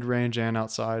 Mid-range and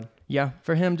outside. Yeah,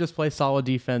 for him, just play solid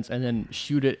defense and then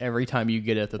shoot it every time you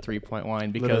get it at the 3-point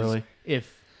line. Because literally,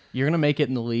 if you're going to make it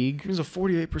in the league... He's a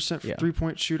 48%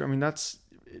 3-point shooter. I mean, that's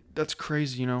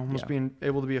crazy, almost being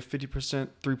able to be a 50%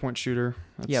 3-point shooter.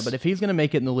 But if he's going to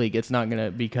make it in the league, it's not going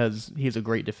to because he's a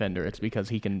great defender. It's because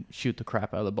he can shoot the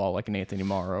crap out of the ball like an Anthony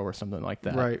Morrow or something like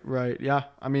that. Right. Yeah.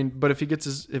 I mean, but if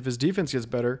his defense gets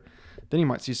better, then he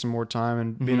might see some more time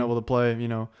and being able to play,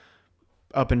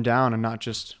 up and down and not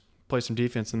just play some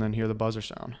defense and then hear the buzzer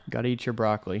sound. Got to eat your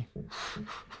broccoli.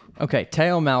 Okay,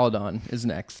 Teo Maledon is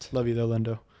next. Love you though,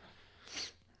 Lindo.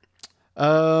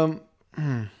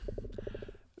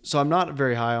 So I'm not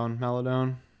very high on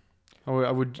Maledon. I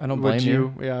don't blame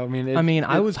you. Yeah,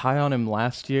 I was high on him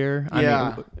last year.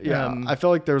 I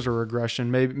felt like there was a regression.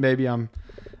 Maybe I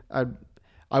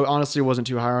honestly wasn't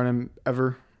too high on him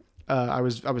ever. I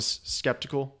was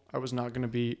skeptical. I was not going to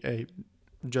be a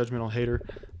judgmental hater,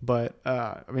 but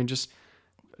just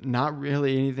not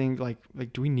really anything like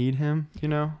do we need him?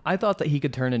 I thought that he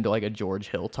could turn into like a George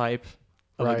Hill type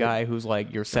of a guy who's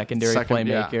like your secondary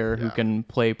playmaker who can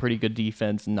play pretty good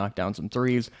defense and knock down some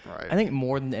threes. Right. I think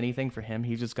more than anything for him,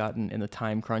 he's just gotten in the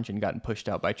time crunch and gotten pushed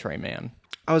out by Trey Mann.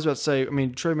 I was about to say,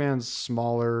 Trey Mann's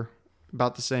smaller,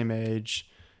 about the same age.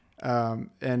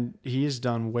 And he's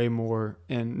done way more,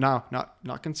 and not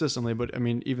consistently, but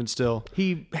even still,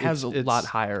 he has a lot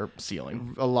higher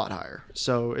ceiling, a lot higher.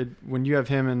 So when you have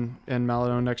him and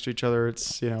Maledon next to each other,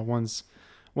 it's one's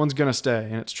gonna stay,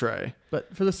 and it's Trey.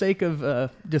 But for the sake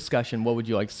of discussion, what would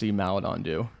you like to see Maledon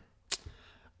do?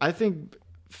 I think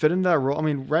fit in that role.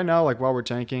 Right now, while we're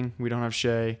tanking, we don't have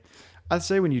Shai. I'd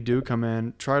say when you do come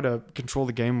in, try to control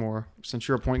the game more since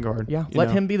you're a point guard. Yeah, let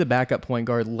him be the backup point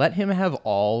guard. Let him have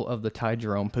all of the Ty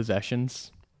Jerome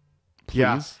possessions. Please.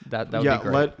 Yeah, that would be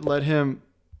great.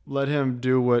 Let him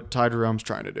do what Ty Jerome's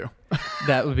trying to do.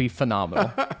 That would be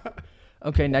phenomenal.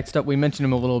 Okay, next up, we mentioned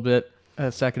him a little bit.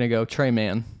 a second ago. Trey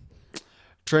Man,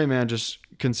 just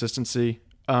consistency.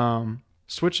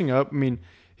 Switching up. I mean,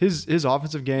 his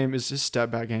offensive game his step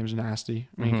back game is nasty.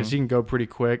 I mean, because he can go pretty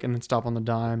quick and then stop on the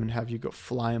dime and have you go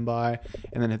flying by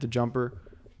and then hit the jumper.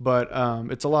 But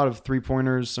it's a lot of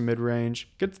 3-pointers, some mid range.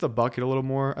 Get to the bucket a little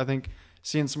more. I think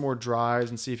seeing some more drives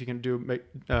and see if he can be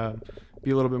a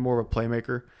little bit more of a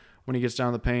playmaker when he gets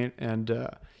down the paint, and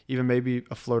even maybe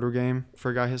a floater game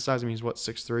for a guy his size. I mean, he's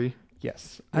 6'3".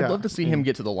 Yes. I'd love to see him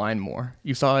get to the line more.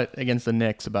 You saw it against the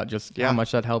Knicks about just how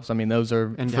much that helps. I mean, those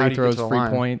are free throws, free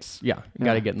points. Yeah, you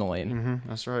got to get in the lane.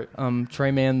 That's right. Trey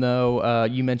Man, though,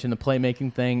 you mentioned the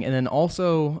playmaking thing, and then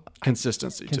also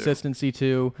consistency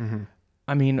too.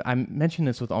 I mean, I mentioned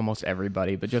this with almost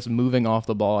everybody, but just moving off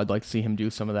the ball, I'd like to see him do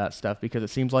some of that stuff, because it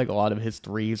seems like a lot of his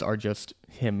threes are just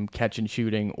him catch and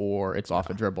shooting, or it's off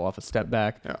a dribble, off a step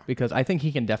back. Yeah. Because I think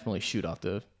he can definitely shoot off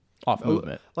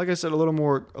movement. Like I said, a little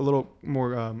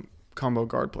more combo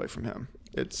guard play from him.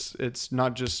 It's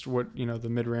not just what the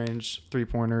mid range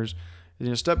 3-pointers,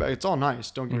 step back. It's all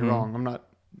nice. Don't get me wrong. I'm not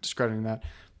discrediting that,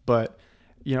 but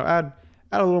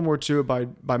add a little more to it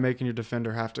by making your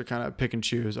defender have to kind of pick and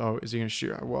choose. Oh, is he going to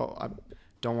shoot? Well, I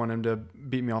don't want him to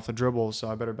beat me off the dribble, so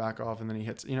I better back off. And then he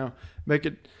hits. Make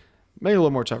it a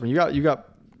little more tougher. You got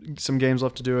some games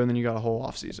left to do, and then you got a whole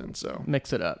off season. So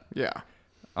mix it up. Yeah.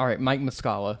 All right, Mike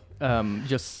Muscala.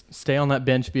 Just stay on that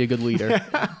bench, be a good leader.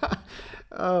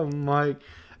 Oh, Mike.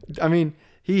 I mean,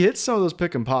 he hits some of those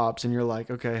pick and pops, and you're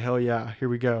like, okay, hell yeah, here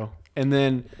we go. And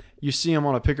then you see him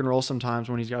on a pick and roll sometimes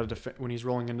when when he's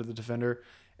rolling into the defender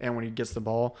and when he gets the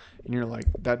ball, and you're like,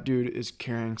 that dude is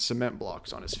carrying cement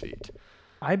blocks on his feet.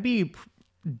 I'd be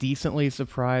decently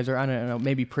surprised, or I don't know,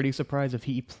 maybe pretty surprised if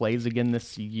he plays again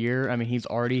this year. I mean, he's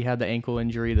already had the ankle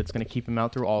injury that's going to keep him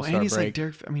out through All-Star and he's break.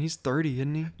 He's 30,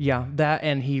 isn't he? Yeah, that,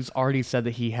 and he's already said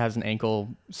that he has an ankle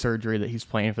surgery that he's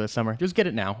planning for the summer. Just get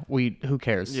it now. Who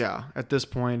cares? Yeah, at this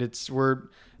point,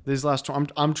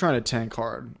 I'm trying to tank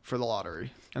hard for the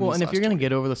lottery. Well, and if you're going to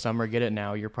get over the summer, get it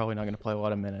now. You're probably not going to play a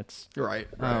lot of minutes. Right.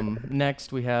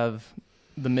 Next, we have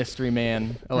the mystery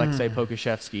man, Alexei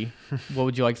Pokusevski. What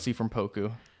would you like to see from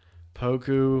Poku?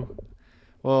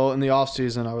 Well, in the off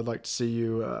season, I would like to see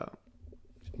you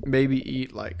maybe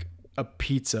eat like a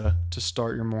pizza to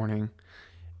start your morning,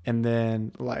 and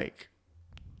then like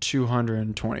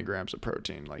 220 grams of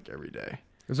protein like every day.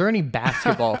 Is there any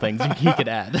basketball things he could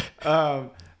add?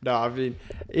 No, I mean,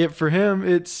 for him,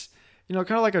 it's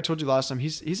kind of like I told you last time.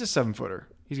 He's a 7-footer.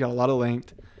 He's got a lot of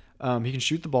length. He can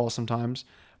shoot the ball sometimes,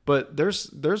 but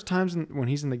there's times when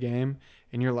he's in the game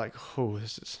and you're like, oh,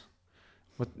 this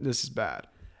is bad.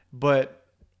 But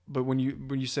when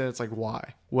you say it's like,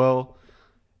 why? Well,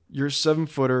 you're a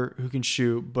 7-footer who can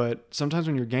shoot, but sometimes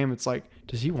when you're game, it's like,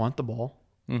 does he want the ball?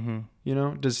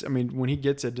 Mm-hmm. When he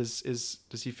gets it, does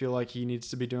he feel like he needs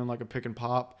to be doing like a pick and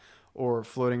pop or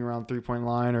floating around 3-point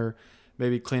line, or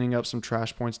maybe cleaning up some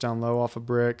trash points down low off a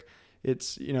brick?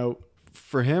 It's,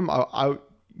 for him, I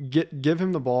give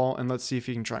him the ball and let's see if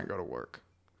he can try and go to work.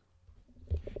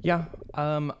 Yeah.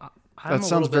 That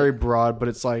sounds very broad, but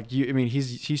it's like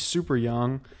he's super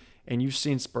young, and you've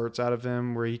seen spurts out of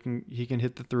him where he can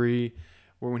hit the three,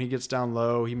 where when he gets down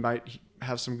low, he might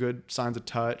have some good signs of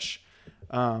touch.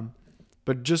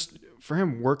 But just for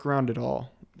him, work around it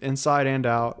all, inside and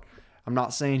out. I'm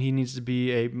not saying he needs to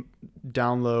be a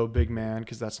down low big man,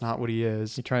 because that's not what he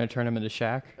is. You trying to turn him into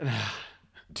Shaq?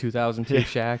 2002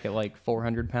 Shaq at like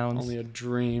 400 pounds? Only a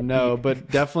dream. No,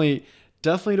 but definitely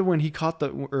to when he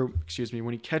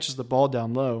when he catches the ball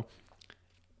down low,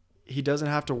 he doesn't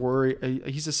have to worry.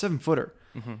 He's a 7-footer.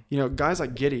 Mm-hmm. Guys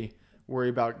like Giddey worry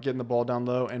about getting the ball down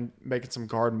low and making some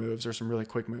guard moves or some really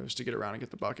quick moves to get around and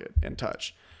get the bucket and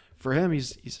touch. For him,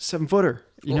 he's a 7-footer.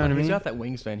 You know what I mean? He's got that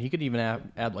wingspan. He could even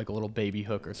add like a little baby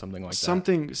hook or something like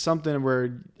that. Something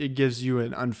where it gives you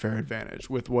an unfair advantage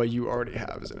with what you already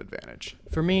have as an advantage.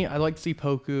 For me, I like to see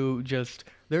Poku just...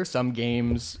 There are some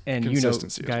games, and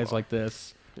guys like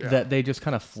this, that they just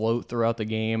kind of float throughout the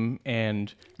game,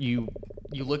 and you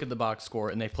look at the box score,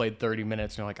 and they played 30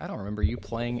 minutes, and you're like, I don't remember you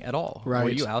playing at all. Right.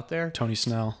 Were you out there? Tony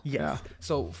Snell. Yeah.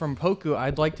 So from Poku,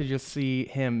 I'd like to just see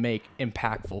him make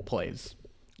impactful plays.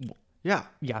 Yeah.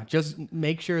 Yeah. Just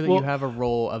make sure that you have a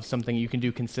role of something you can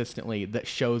do consistently that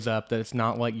shows up, that it's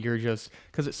not like you're just...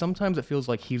 Because sometimes it feels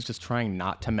like he's just trying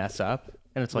not to mess up.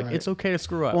 And it's like, It's okay to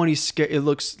screw up. When he's scared, it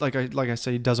looks like I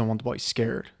said, he doesn't want the ball. He's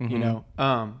scared, But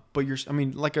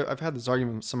I've had this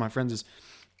argument with some of my friends is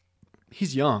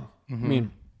he's young. Mm-hmm.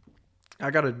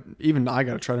 I gotta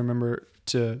try to remember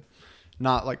to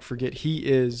not like forget he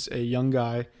is a young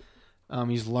guy.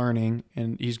 He's learning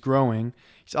and he's growing.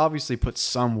 He's obviously put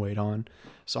some weight on.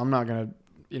 So I'm not going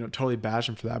to totally bash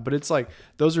him for that. But it's like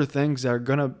those are things that are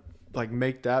gonna like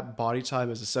make that body type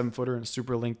as a 7-footer and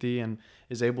super lengthy and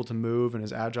is able to move and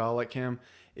is agile like him.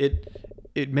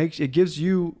 It gives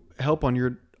you help on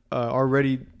your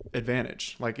already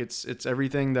advantage. Like it's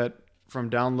everything that from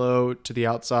down low to the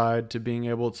outside to being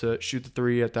able to shoot the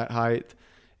three at that height.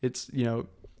 It's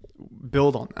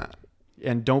build on that.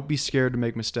 And don't be scared to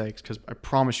make mistakes, because I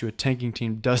promise you a tanking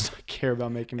team does not care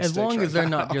about making mistakes. As long as they're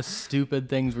not just stupid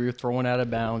things where you're throwing out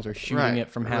of bounds or shooting it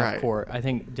from half court, I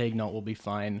think Daignault will be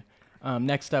fine.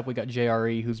 Next up, we got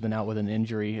JRE, who's been out with an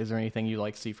injury. Is there anything you'd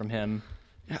like to see from him?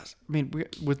 Yes. I mean,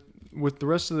 with the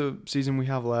rest of the season we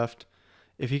have left,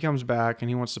 if he comes back and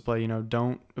he wants to play,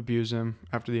 don't abuse him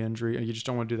after the injury. You just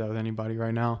don't want to do that with anybody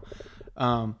right now.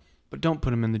 But don't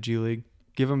put him in the G League.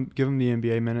 Give him the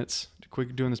NBA minutes.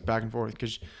 Quick doing this back and forth,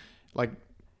 because I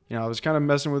was kind of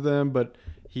messing with him, but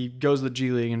he goes to the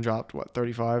G League and dropped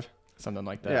 35, something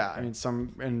like that. Yeah, I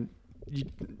mean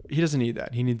he doesn't need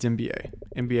that. He needs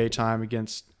NBA time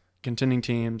against contending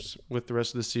teams with the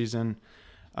rest of the season.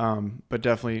 But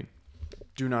definitely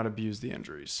do not abuse the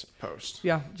injuries post.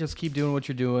 Yeah, just keep doing what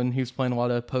you're doing. He's playing a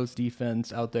lot of post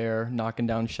defense out there, knocking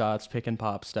down shots, pick and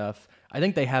pop stuff. I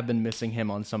think they have been missing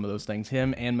him on some of those things.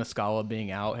 Him and Muscala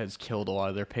being out has killed a lot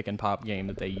of their pick and pop game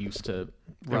that they used to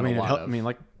run a lot of. I mean,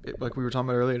 like we were talking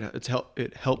about earlier,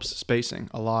 it helps spacing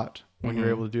a lot when you're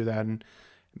able to do that, and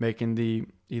making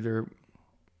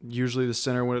usually the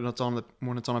center when it's on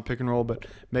a pick and roll, but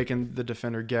making the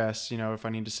defender guess, if I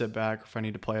need to sit back or if I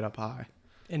need to play it up high.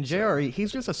 And JRE,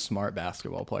 he's just a smart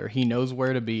basketball player. He knows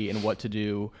where to be and what to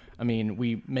do. I mean,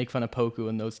 we make fun of Poku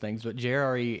and those things, but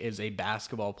JRE is a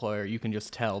basketball player. You can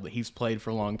just tell that he's played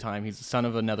for a long time. He's the son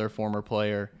of another former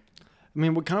player. I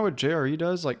mean, what JRE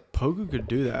does, like Poku could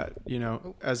do that,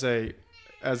 as a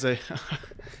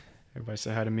everybody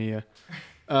say hi to Mia.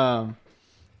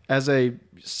 As a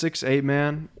 6'8"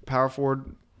 man, power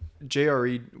forward,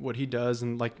 JRE, what he does,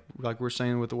 and like we're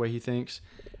saying with the way he thinks,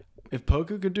 if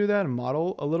Poku could do that and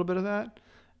model a little bit of that,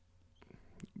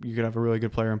 you could have a really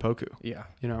good player in Poku. Yeah.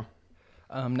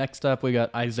 Next up, we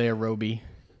got Isaiah Roby.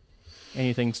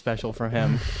 Anything special from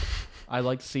him? I'd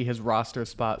like to see his roster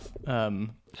spot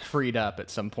freed up at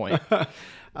some point. I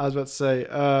was about to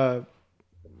say,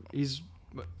 he's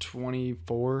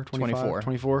 24,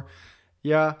 24.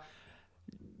 Yeah.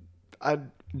 I'd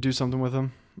do something with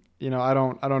him. I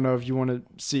don't know if you want to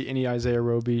see any Isaiah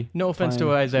Roby. No offense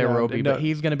to Isaiah Roby, but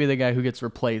he's going to be the guy who gets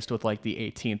replaced with like the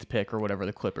 18th pick or whatever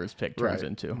the Clippers pick turns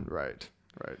into. Right.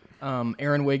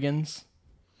 Aaron Wiggins.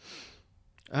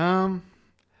 I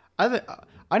think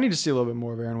I need to see a little bit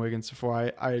more of Aaron Wiggins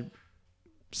before I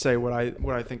say what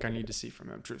I think I need to see from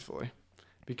him, truthfully,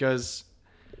 because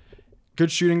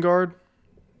good shooting guard,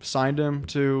 signed him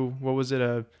to what was it,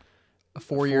 a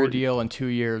 4-year deal, and 2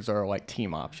 years are like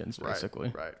team options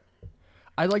basically. Right.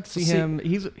 I'd like to see him.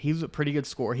 He's a pretty good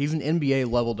scorer. He's an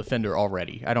NBA level defender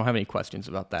already. I don't have any questions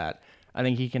about that. I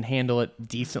think he can handle it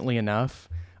decently enough.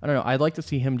 I don't know. I'd like to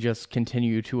see him just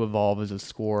continue to evolve as a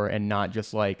scorer and not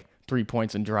just like 3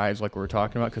 points and drives like we were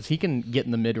talking about, because he can get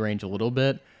in the mid-range a little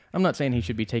bit. I'm not saying he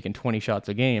should be taking 20 shots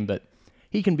a game, but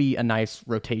he can be a nice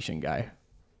rotation guy.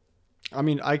 I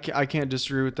mean, I can't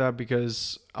disagree with that,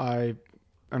 because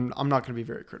I'm not going to be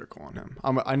very critical on him.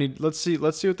 Let's see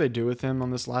what they do with him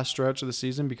on this last stretch of the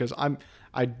season, because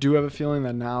I do have a feeling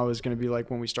that now is going to be like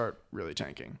when we start really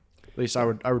tanking. At least I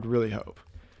would really hope.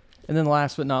 And then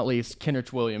last but not least,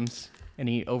 Kenrich Williams.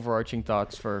 Any overarching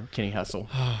thoughts for Kenny Hustle?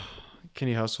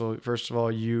 Kenny Hustle, first of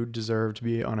all, you deserve to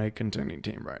be on a contending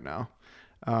team right now.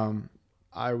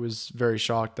 I was very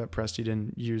shocked that Presti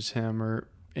didn't use him or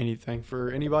anything for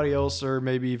anybody else, or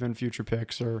maybe even future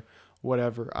picks or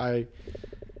whatever. I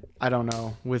don't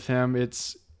know. With him,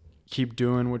 it's keep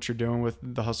doing what you're doing with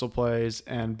the hustle plays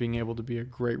and being able to be a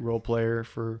great role player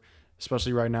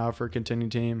especially right now for a contending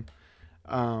team.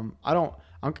 I'm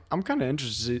kind of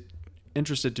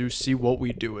interested to see what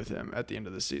we do with him at the end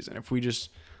of the season. If we just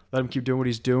let him keep doing what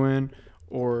he's doing,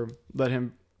 or let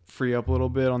him free up a little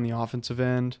bit on the offensive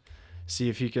end, see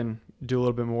if he can do a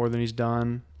little bit more than he's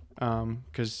done.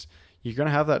 Because you're going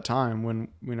to have that time when,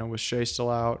 with Shai still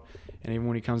out, and even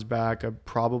when he comes back,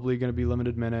 probably going to be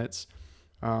limited minutes.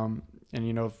 And,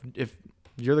 if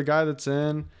you're the guy that's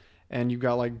in and you've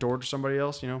got like Dort or somebody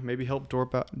else, maybe help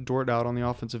Dort out on the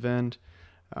offensive end.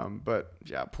 But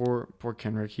yeah, poor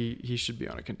Kenrich. He should be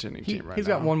on a contending team right now. He's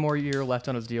got one more year left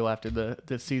on his deal after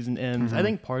the season ends. Mm-hmm. I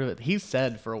think part of it, he's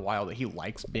said for a while that he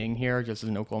likes being here, just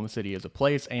in Oklahoma City as a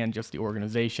place, and just the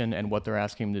organization and what they're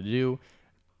asking him to do.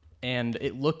 And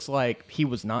it looks like he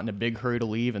was not in a big hurry to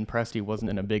leave, and Presti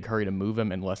wasn't in a big hurry to move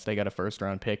him unless they got a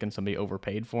first-round pick and somebody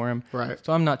overpaid for him. Right.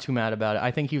 So I'm not too mad about it. I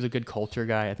think he was a good culture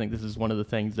guy. I think this is one of the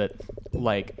things that,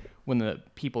 like, when the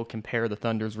people compare the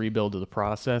Thunder's rebuild to the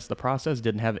process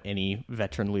didn't have any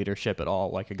veteran leadership at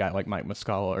all, like a guy like Mike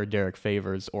Muscala or Derek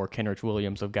Favors or Kenrich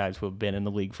Williams, of guys who have been in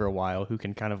the league for a while who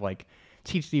can kind of, like,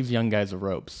 teach these young guys the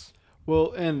ropes.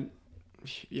 Well, and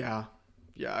yeah.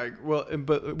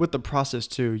 But with the process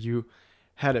too, you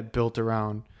had it built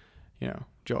around,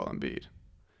 Joel Embiid.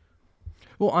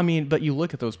 Well, I mean, but you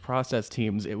look at those process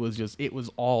teams, it was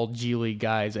all G League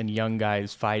guys and young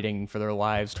guys fighting for their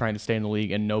lives, trying to stay in the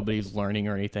league, and nobody's learning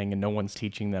or anything, and no one's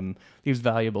teaching them these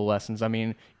valuable lessons. I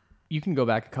mean, you can go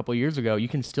back a couple of years ago, you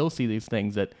can still see these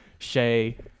things that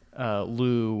Shai,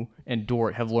 Lou, and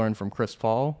Dort have learned from Chris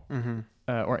Paul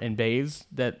and Baze,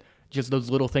 that just those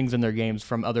little things in their games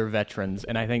from other veterans.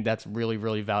 And I think that's really,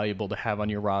 really valuable to have on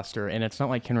your roster. And it's not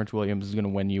like Kenrich Williams is going to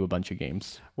win you a bunch of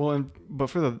games. Well, but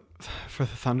for the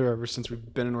Thunder, ever since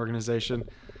we've been an organization,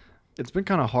 it's been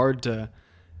kind of hard to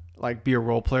like be a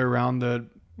role player around the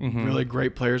really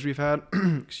great players we've had,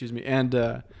 excuse me,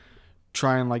 and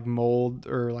try and like mold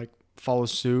or like follow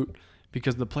suit,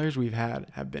 because the players we've had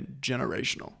have been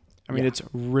generational. I mean, it's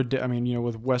ridiculous. I mean,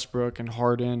 with Westbrook and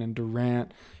Harden and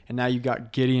Durant, and now you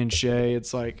got Giddey and Shai.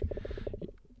 It's like,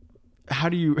 how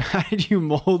do you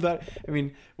mold that? I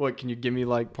mean, what can you give me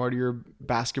like part of your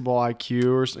basketball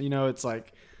IQ or something? It's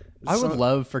like. I would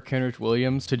love for Kenrich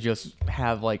Williams to just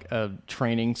have like a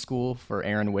training school for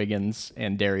Aaron Wiggins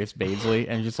and Darius Baisley,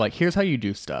 and just like, here's how you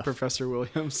do stuff. Professor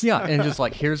Williams. Yeah, and just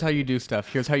like, here's how you do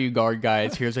stuff. Here's how you guard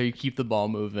guys. Here's how you keep the ball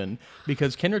moving.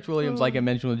 Because Kenrich Williams, like I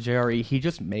mentioned with JRE, he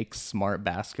just makes smart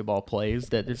basketball plays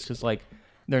that it's just like,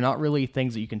 they're not really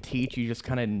things that you can teach. You just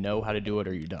kind of know how to do it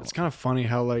or you don't. It's kind of funny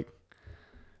how like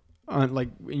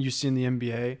when you see in the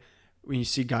NBA, when you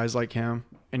see guys like him,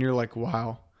 and you're like,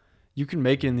 wow. You can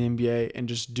make it in the NBA and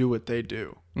just do what they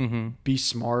do. Mm-hmm. Be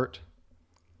smart.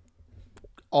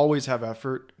 Always have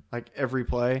effort, like every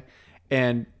play,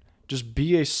 and just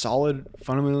be a solid,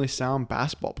 fundamentally sound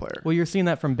basketball player. Well, you're seeing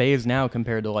that from Baze now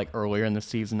compared to like earlier in the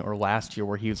season or last year,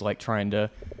 where he was like trying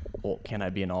to, well, can I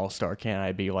be an all-star? Can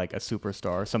I be like a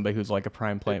superstar? Somebody who's like a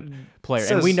prime player.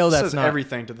 And we know that's not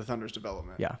everything to the Thunder's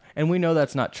development. Yeah, and we know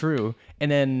that's not true. And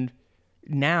then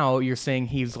now you're saying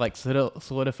he's like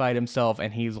solidified himself,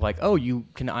 and he's like, oh, you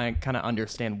can kind of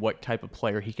understand what type of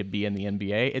player he could be in the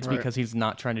NBA. It's because he's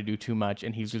not trying to do too much,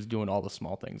 and he's just doing all the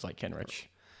small things like Kenrich.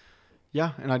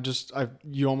 Yeah, and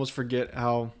you almost forget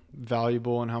how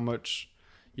valuable and how much,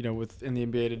 within the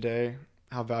NBA today,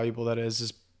 how valuable that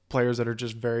is players that are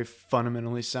just very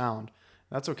fundamentally sound.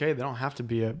 That's okay. They don't have to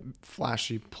be a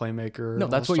flashy playmaker. No,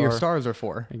 that's what your stars are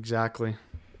for. Exactly.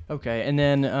 Okay, and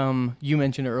then you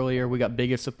mentioned earlier we got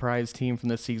biggest surprise team from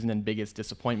this season and biggest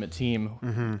disappointment team.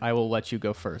 Mm-hmm. I will let you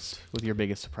go first with your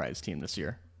biggest surprise team this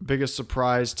year. Biggest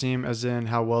surprise team, as in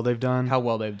how well they've done? How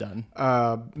well they've done.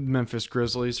 Memphis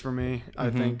Grizzlies for me. I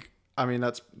think. I mean,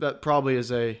 that probably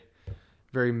is a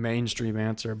very mainstream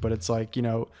answer, but it's like,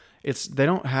 they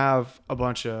don't have a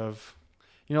bunch of,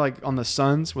 like on the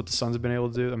Suns, what the Suns have been able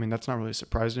to do. I mean, that's not really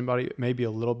surprising anybody. Maybe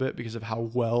a little bit because of how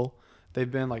well they've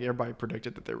been. Like, everybody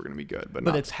predicted that they were going to be good, but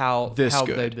not it's how good.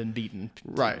 They've been beaten.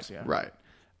 Right, yeah. Right.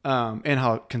 And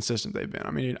how consistent they've been.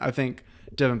 I mean, I think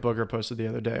Devin Booker posted the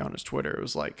other day on his Twitter. It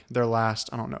was like their last,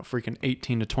 I don't know, freaking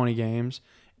 18 to 20 games,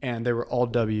 and they were all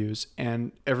W's.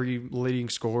 And every leading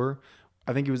scorer,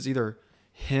 I think it was either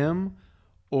him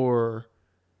or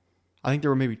I think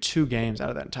there were maybe 2 games out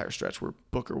of that entire stretch where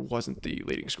Booker wasn't the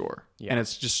leading scorer. Yeah. And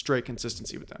it's just straight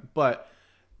consistency with them. But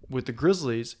with the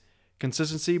Grizzlies,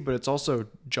 consistency, but it's also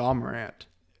Ja Morant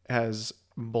has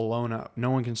blown up. No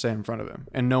one can stay in front of him,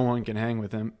 and no one can hang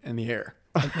with him in the air.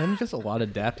 And just a lot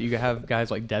of depth. You have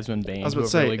guys like Desmond Bane who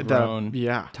have really grown.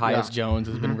 Tyus Jones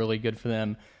has been really good for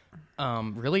them.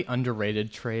 Really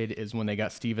underrated trade is when they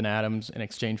got Steven Adams in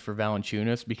exchange for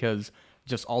Valanciunas, because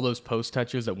just all those post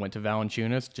touches that went to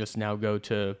Valanciunas just now go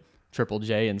to Triple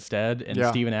J instead. And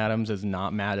Steven Adams is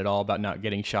not mad at all about not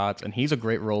getting shots, and he's a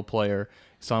great role player.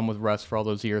 Saw him with Russ for all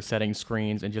those years, setting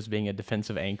screens and just being a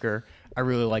defensive anchor. I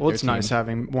really like their team. It's nice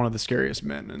having one of the scariest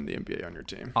men in the NBA on your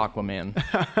team.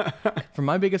 Aquaman. For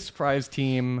my biggest surprise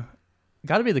team,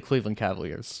 got to be the Cleveland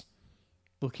Cavaliers.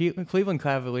 Well, Cleveland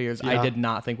Cavaliers, I did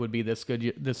not think would be this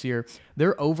good this year.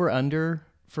 They're over-under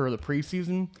for the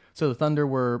preseason. So the Thunder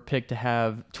were picked to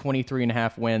have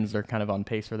 23.5 wins. They're kind of on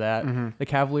pace for that. Mm-hmm. The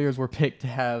Cavaliers were picked to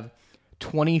have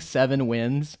 27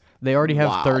 wins. They already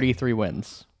have 33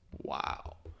 wins. Wow.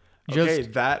 Okay,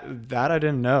 that I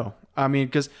didn't know. I mean,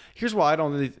 because here's why I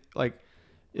don't really like,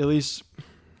 at least,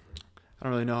 I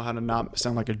don't really know how to not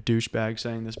sound like a douchebag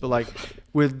saying this, but like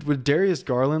with Darius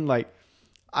Garland, like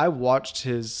I watched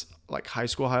his like high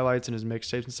school highlights and his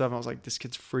mixtapes and stuff, and I was like, this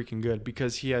kid's freaking good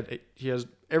because he has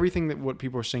everything that what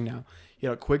people are seeing now. He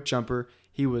had a quick jumper.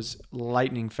 He was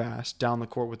lightning fast down the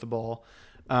court with the ball.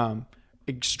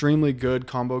 Extremely good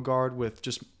combo guard with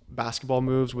just basketball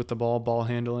moves with the ball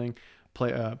handling,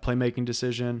 playmaking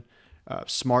decision,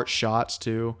 smart shots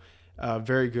too.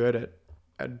 Very good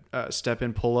at step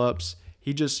in pull ups.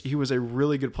 He was a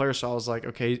really good player. So I was like,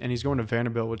 okay, and he's going to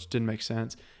Vanderbilt, which didn't make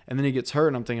sense. And then he gets hurt,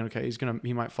 and I'm thinking, okay,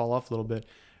 he might fall off a little bit.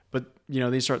 But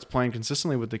then he starts playing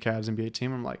consistently with the Cavs NBA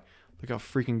team. I'm like, look how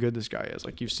freaking good this guy is.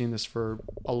 Like, you've seen this for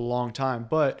a long time.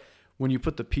 But when you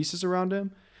put the pieces around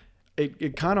him,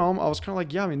 it kind of, I was kind of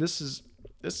like, yeah, I mean, this is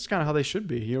kind of how they should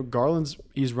be. Garland's,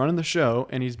 he's running the show,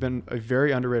 and he's been a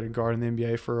very underrated guard in the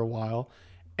NBA for a while.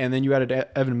 And then you added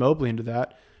Evan Mobley into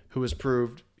that, who has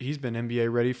proved he's been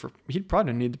NBA ready he'd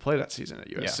probably need to play that season at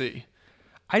USC. Yeah.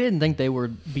 I didn't think they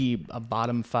would be a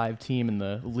bottom 5 team in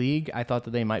the league. I thought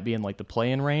that they might be in like the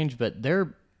play-in range, but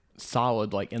they're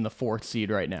solid like in the 4th seed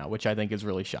right now, which I think is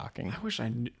really shocking. I wish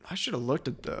I should have looked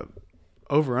at the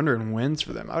over-under and wins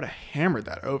for them. I would have hammered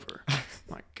that over.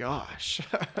 My gosh.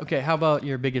 Okay, how about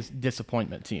your biggest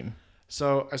disappointment team?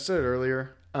 So I said it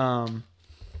earlier.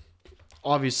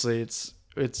 Obviously, it's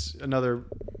another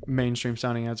mainstream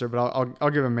sounding answer, but I'll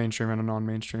give a mainstream and a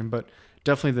non-mainstream. But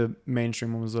definitely the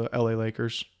mainstream one was the LA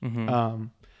Lakers,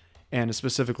 and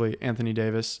specifically Anthony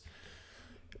Davis.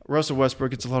 Russell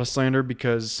Westbrook gets a lot of slander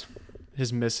because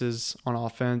his misses on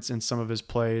offense and some of his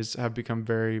plays have become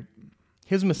very...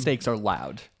 His mistakes are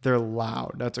loud. They're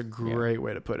loud. That's a great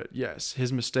way to put it. Yes,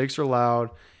 his mistakes are loud,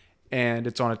 and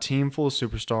it's on a team full of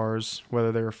superstars,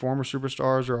 whether they were former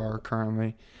superstars or are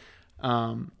currently.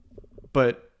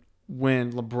 But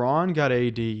when LeBron got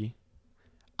AD,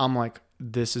 I'm like,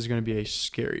 this is going to be a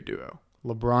scary duo.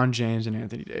 LeBron James and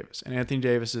Anthony Davis. And Anthony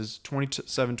Davis is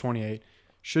 27, 28,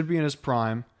 should be in his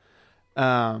prime.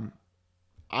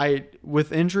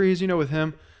 With injuries, with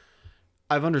him,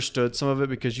 I've understood some of it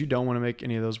because you don't want to make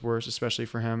any of those worse, especially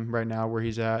for him right now where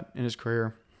he's at in his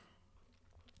career.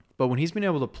 But when he's been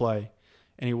able to play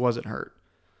and he wasn't hurt,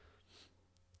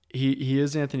 he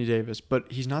is Anthony Davis,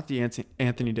 but he's not the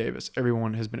Anthony Davis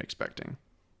everyone has been expecting,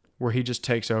 where he just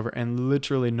takes over and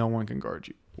literally no one can guard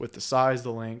you with the size,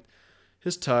 the length,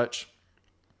 his touch.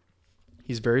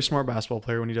 He's a very smart basketball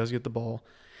player when he does get the ball.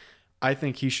 I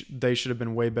think they should have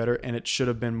been way better, and it should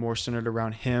have been more centered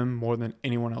around him more than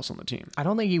anyone else on the team. I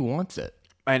don't think he wants it.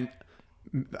 And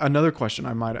another question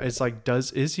it's like,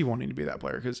 is he wanting to be that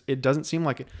player? Because it doesn't seem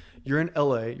like it. You're in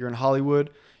LA, you're in Hollywood,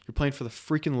 you're playing for the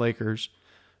freaking Lakers.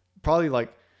 Probably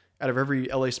like out of every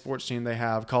LA sports team they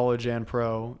have, college and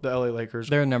pro, the LA Lakers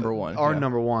they're number one.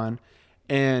 Number one.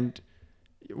 And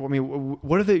I mean,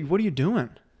 what are you doing?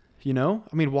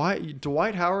 I mean, why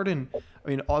Dwight Howard and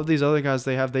all these other guys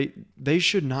they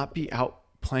should not be out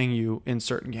playing you in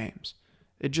certain games.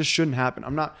 It just shouldn't happen.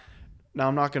 I'm not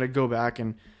going to go back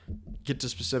and get to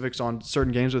specifics on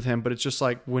certain games with him, but it's just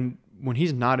like when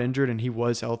he's not injured and he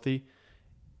was healthy,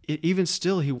 even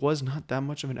still, he was not that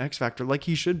much of an X factor like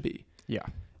he should be. Yeah.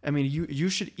 I mean, you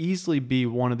should easily be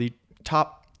one of the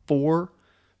top 4,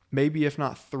 maybe if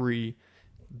not 3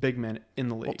 big men in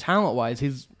the league. Well, talent-wise,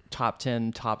 he's top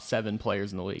 10, top 7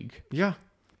 players in the league. Yeah.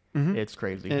 Mm-hmm. It's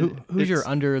crazy. Who's your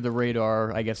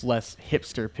under-the-radar, I guess, less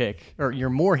hipster pick, or your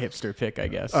more hipster pick, I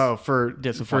guess? Oh, for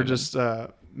just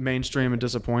mainstream and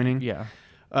disappointing? Yeah.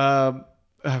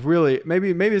 Really,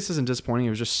 maybe this isn't disappointing. It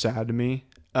was just sad to me.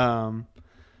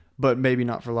 But maybe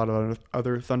not for a lot of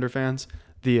other Thunder fans.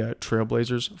 The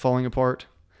Trailblazers falling apart,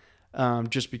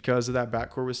 just because of that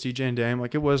backcourt with CJ and Dame.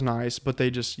 Like, it was nice, but they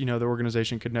just, the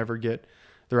organization could never get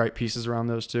the right pieces around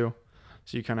those two,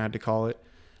 so you kind of had to call it.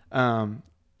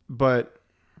 But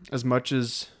as much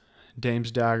as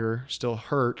Dame's dagger still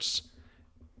hurts,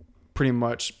 pretty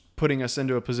much putting us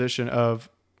into a position of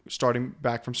starting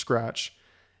back from scratch,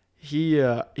 he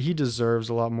deserves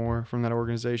a lot more from that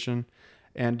organization,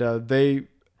 and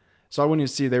So I wouldn't even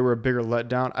see they were a bigger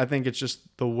letdown. I think it's just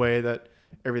the way that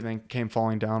everything came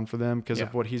falling down for them because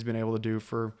of what he's been able to do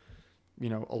for,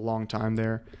 a long time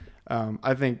there.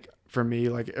 I think for me,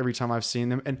 like every time I've seen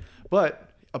them, but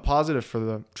a positive for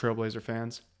the Trailblazer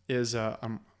fans is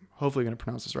I'm hopefully going to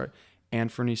pronounce this right.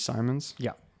 Anthony Simons.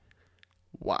 Yeah.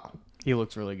 Wow. He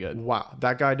looks really good. Wow.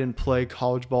 That guy didn't play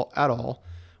college ball at all.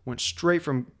 Went straight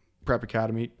from prep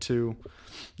academy to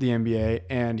the NBA,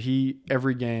 and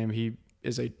every game he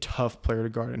is a tough player to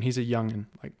guard, and he's a youngin,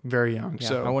 like very young. Yeah,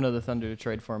 so I wanted the Thunder to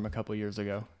trade for him a couple years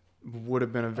ago. Would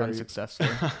have been a very unsuccessful.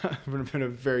 Would have been a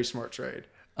very smart trade.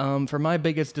 For my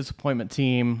biggest disappointment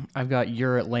team, I've got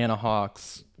your Atlanta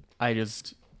Hawks.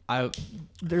 They're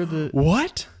the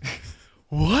what?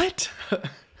 What?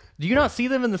 Do you not see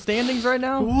them in the standings right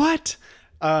now? What?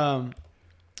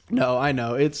 No, I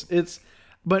know it's.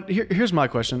 But here's my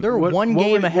question: they're one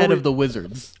game ahead of the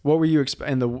Wizards. What were you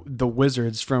expecting? The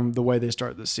Wizards, from the way they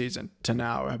started this season to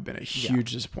now, have been a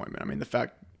huge disappointment. I mean, the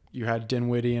fact you had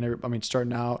Dinwiddie and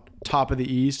starting out top of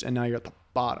the East, and now you're at the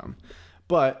bottom.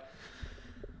 But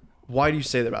why do you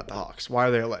say that about the Hawks? Why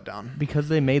are they a letdown? Because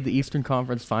they made the Eastern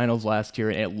Conference Finals last year,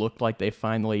 and it looked like they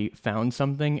finally found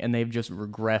something, and they've just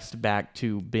regressed back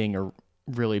to being a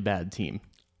really bad team.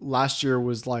 Last year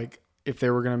was like, if they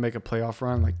were going to make a playoff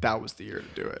run, like that was the year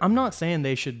to do it. I'm not saying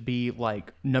they should be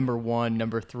like number 1,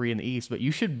 number 3 in the East, but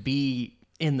you should be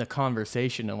in the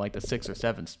conversation in like the 6th or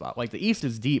 7th spot. Like the East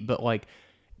is deep, but like,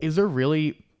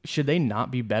 should they not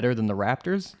be better than the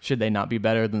Raptors? Should they not be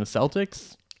better than the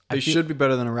Celtics? They should be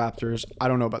better than the Raptors. I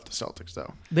don't know about the Celtics,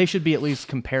 though. They should be at least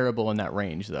comparable in that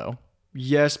range, though.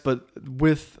 Yes, but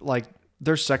with like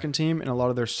their second team and a lot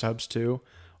of their subs, too.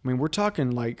 I mean, we're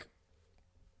talking like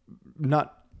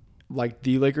not like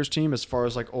the Lakers team as far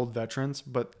as like old veterans,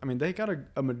 but I mean, they got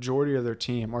a majority of their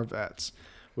team are vets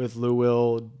with Lou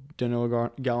Will, Danilo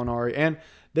Gallinari, and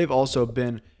they've also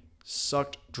been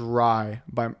sucked dry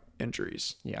by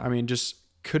injuries. Yeah. I mean, just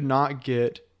could not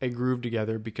get a groove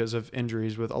together because of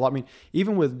injuries with a lot. I mean,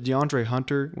 even with DeAndre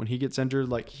Hunter, when he gets injured,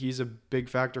 like he's a big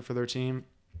factor for their team.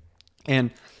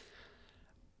 And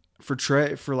for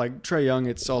Trey Young,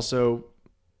 it's also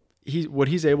what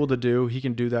he's able to do. He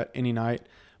can do that any night,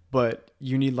 but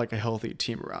you need like a healthy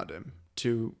team around him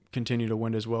to continue to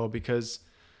win as well, because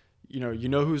you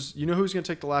know who's going to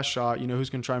take the last shot, you know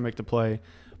who's going to try and make the play,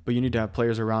 but you need to have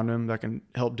players around him that can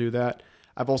help do that.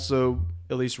 I've also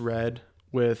at least read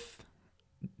with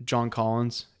John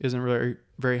Collins isn't really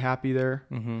very happy there.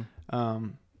 Mm-hmm.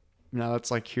 Now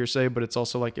that's like hearsay, but it's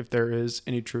also like if there is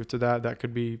any truth to that, that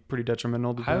could be pretty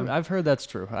detrimental to them. I've heard that's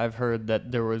true. I've heard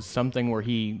that there was something where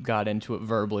he got into it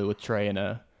verbally with Trey in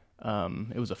it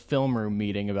was a film room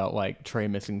meeting about like Trey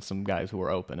missing some guys who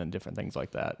were open and different things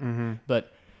like that. Mm-hmm.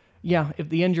 But yeah, if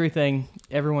the injury thing,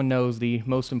 everyone knows the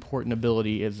most important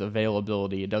ability is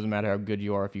availability. It doesn't matter how good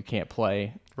you are if you can't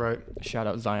play. Right. Shout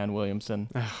out Zion Williamson.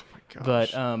 Oh my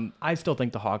gosh. But I still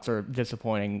think the Hawks are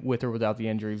disappointing with or without the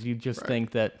injuries. You just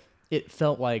think that it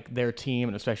felt like their team,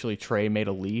 and especially Trey, made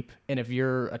a leap. And if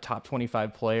you're a top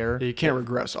 25 player, you can't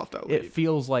regress off that leap. It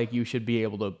feels like you should be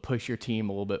able to push your team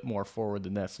a little bit more forward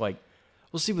than this. Like,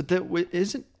 we'll see, but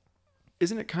isn't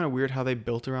it kind of weird how they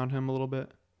built around him a little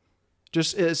bit?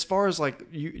 Just as far as like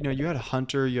you had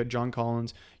Hunter, you had John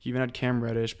Collins, you even had Cam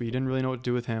Reddish, but you didn't really know what to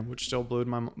do with him, which still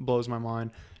blows my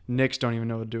mind. Knicks don't even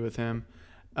know what to do with him.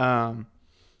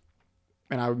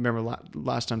 And I remember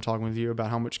last time talking with you about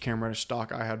how much Cam Reddish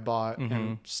stock I had bought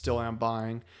and still am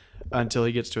buying until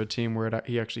he gets to a team where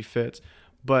he actually fits.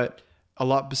 But a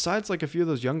lot besides like a few of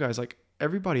those young guys, like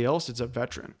everybody else, it's a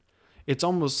veteran. It's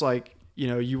almost like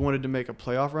you wanted to make a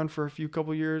playoff run for a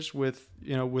couple years with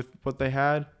what they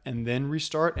had, and then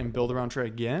restart and build around Trey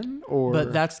again.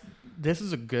 But this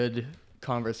is a good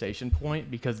conversation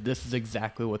point, because this is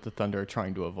exactly what the Thunder are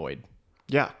trying to avoid.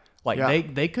 Yeah,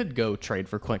 they could go trade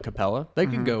for Clint Capella. They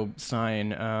could go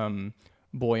sign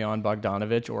Bojan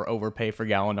Bogdanovic or overpay for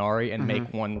Gallinari and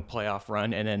make one playoff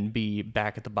run and then be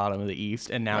back at the bottom of the East.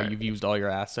 And now you've used all your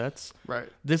assets. Right.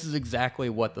 This is exactly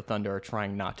what the Thunder are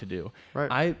trying not to do. Right.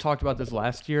 I talked about this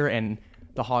last year, and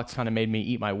the Hawks kind of made me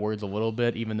eat my words a little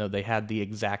bit, even though they had the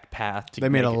exact path to. They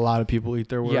made a lot of people eat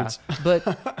their words. Yeah,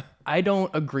 but I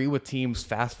don't agree with teams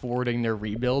fast forwarding their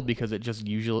rebuild, because it just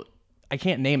usually. I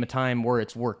can't name a time where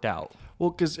it's worked out.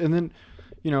 Well, and then,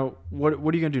 what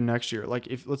are you gonna do next year? Like,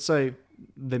 if let's say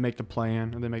they make the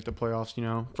play-in or they make the playoffs,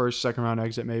 first, second round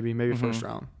exit, maybe first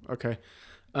round. Okay.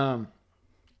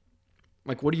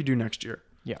 Like, what do you do next year?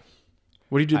 Yeah.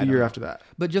 What do you do the year after that?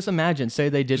 But just imagine, say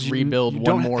they did rebuild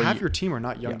one more year. Half your team are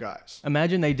not young guys.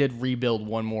 Imagine they did rebuild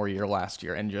one more year last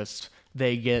year, and just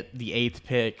they get the 8th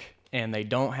pick, and they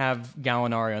don't have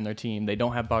Gallinari on their team. They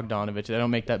don't have Bogdanovic. They don't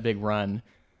make that big run,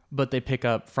 but they pick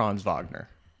up Franz Wagner.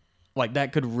 Like,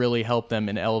 that could really help them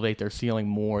and elevate their ceiling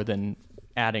more than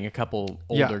adding a couple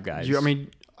older guys.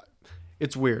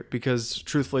 It's weird, because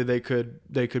truthfully they could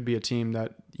be a team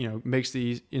that makes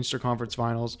the Eastern Conference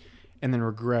Finals and then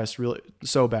regress really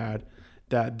so bad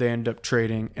that they end up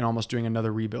trading and almost doing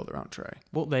another rebuild around Trey.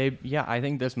 Well, I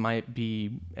think this might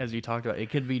be, as you talked about, it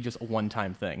could be just a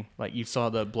one-time thing. Like, you saw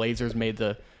the Blazers made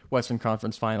the Western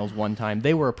Conference Finals one time.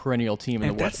 They were a perennial team in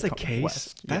the West. If that's the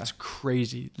case, that's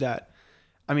crazy. That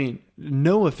I mean,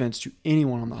 no offense to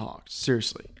anyone on the Hawks,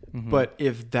 seriously. Mm-hmm. But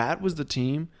if that was the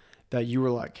team that you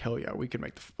were like, hell yeah, we could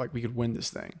we could win this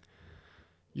thing,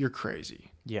 you're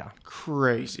crazy. Yeah.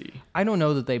 Crazy. I don't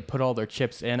know that they put all their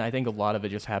chips in. I think a lot of it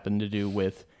just happened to do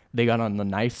with they got on the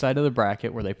nice side of the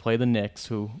bracket where they play the Knicks,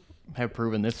 who have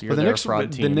proven this year they're a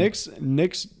fraud team. The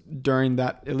Knicks during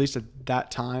that, at least at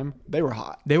that time, they were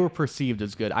hot. They were perceived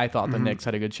as good. I thought the Knicks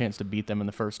had a good chance to beat them in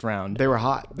the first round. They were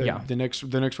hot. The Knicks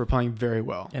were playing very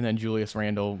well. And then Julius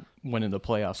Randle went into the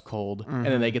playoffs cold. And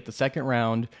then they get the second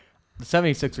round. The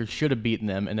 76ers should have beaten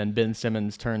them, and then Ben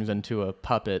Simmons turns into a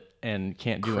puppet and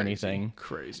can't do anything.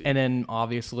 Crazy. And then,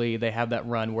 obviously, they have that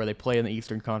run where they play in the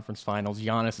Eastern Conference Finals.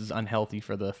 Giannis is unhealthy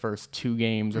for the first 2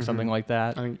 games or something like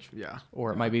that. I think, yeah.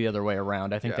 Or it might be the other way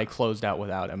around. I think they closed out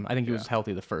without him. I think he was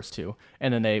healthy the first 2.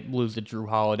 And then they lose to Drew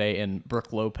Holiday and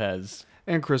Brook Lopez.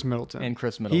 And Chris Middleton.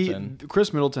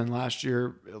 Chris Middleton last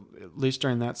year, at least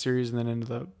during that series and then into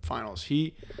the finals,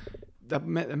 that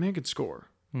man could score.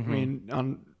 I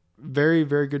mean, very,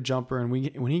 very good jumper, and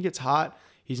when he gets hot,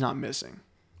 he's not missing.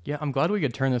 Yeah, I'm glad we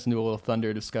could turn this into a little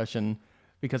Thunder discussion,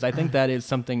 because I think that is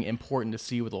something important to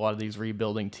see with a lot of these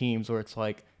rebuilding teams, where it's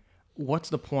like, what's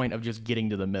the point of just getting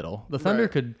to the middle? The Thunder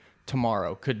could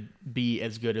be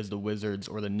as good as the Wizards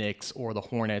or the Knicks or the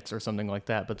Hornets or something like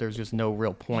that, but there's just no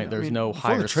real point. There's no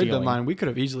higher ceiling. Before the trade deadline, we could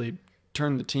have easily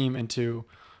turned the team into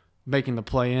making the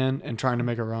play in and trying to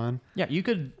make a run. Yeah, you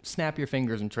could snap your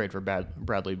fingers and trade for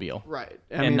Bradley Beal. Right.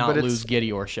 And not lose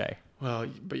Giddey or Shai. Well,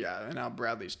 but yeah, and now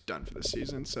Bradley's done for the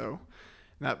season, so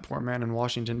that poor man in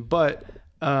Washington. But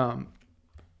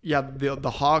yeah,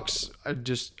 the Hawks,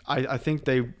 I think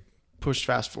they pushed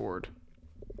fast forward,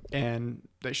 and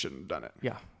they shouldn't have done it.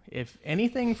 Yeah. If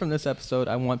anything from this episode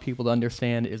I want people to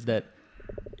understand is that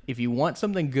if you want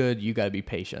something good, you got to be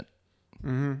patient.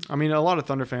 Mm-hmm. I mean, a lot of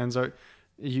Thunder fans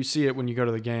you see it when you go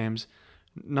to the games.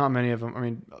 Not many of them. I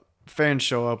mean, fans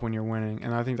show up when you're winning,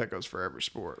 and I think that goes for every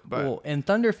sport. But and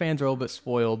Thunder fans are a little bit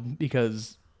spoiled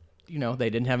because, they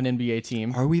didn't have an NBA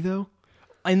team. Are we though?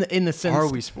 In the sense,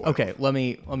 are we spoiled? Okay, let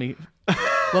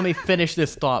me finish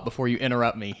this thought before you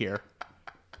interrupt me here.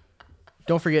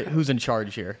 Don't forget who's in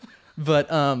charge here.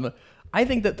 But I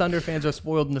think that Thunder fans are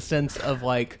spoiled in the sense of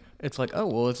it's like, oh,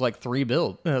 well, it's like 3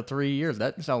 years.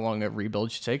 That's how long a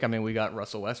rebuild should take. I mean, we got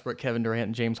Russell Westbrook, Kevin Durant,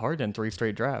 and James Harden in 3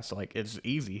 straight drafts. It's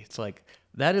easy. It's like,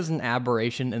 that is an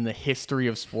aberration in the history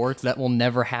of sports that will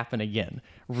never happen again.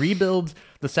 Rebuilds,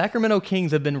 the Sacramento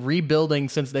Kings have been rebuilding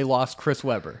since they lost Chris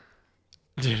Webber.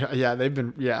 Yeah, they've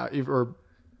been, or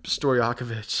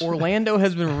Stojakovic. Orlando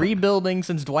has been rebuilding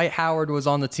since Dwight Howard was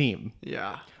on the team.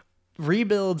 Yeah.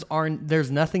 Rebuilds there's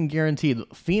nothing guaranteed.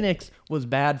 Phoenix was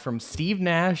bad from Steve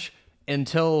Nash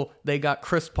until they got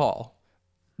Chris Paul.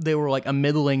 They were like a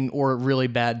middling or really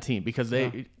bad team because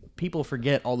people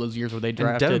forget all those years where they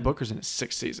drafted. And Devin Booker's in his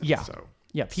 6th season. Yeah.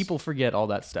 Yeah, people forget all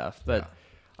that stuff. But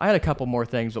I had a couple more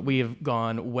things, but we have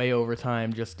gone way over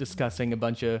time just discussing a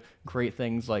bunch of great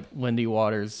things like Lindy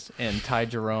Waters and Ty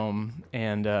Jerome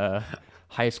and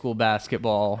high school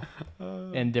basketball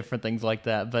and different things like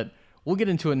that. But we'll get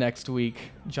into it next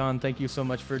week. John, thank you so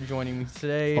much for joining me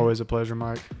today. Always a pleasure,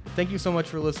 Mike. Thank you so much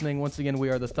for listening. Once again,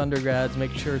 we are the Thundergrads. Make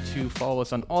sure to follow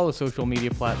us on all the social media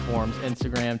platforms,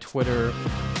 Instagram, Twitter.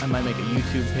 I might make a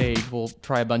YouTube page. We'll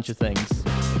try a bunch of things.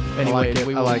 Anyway,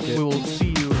 we will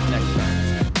see you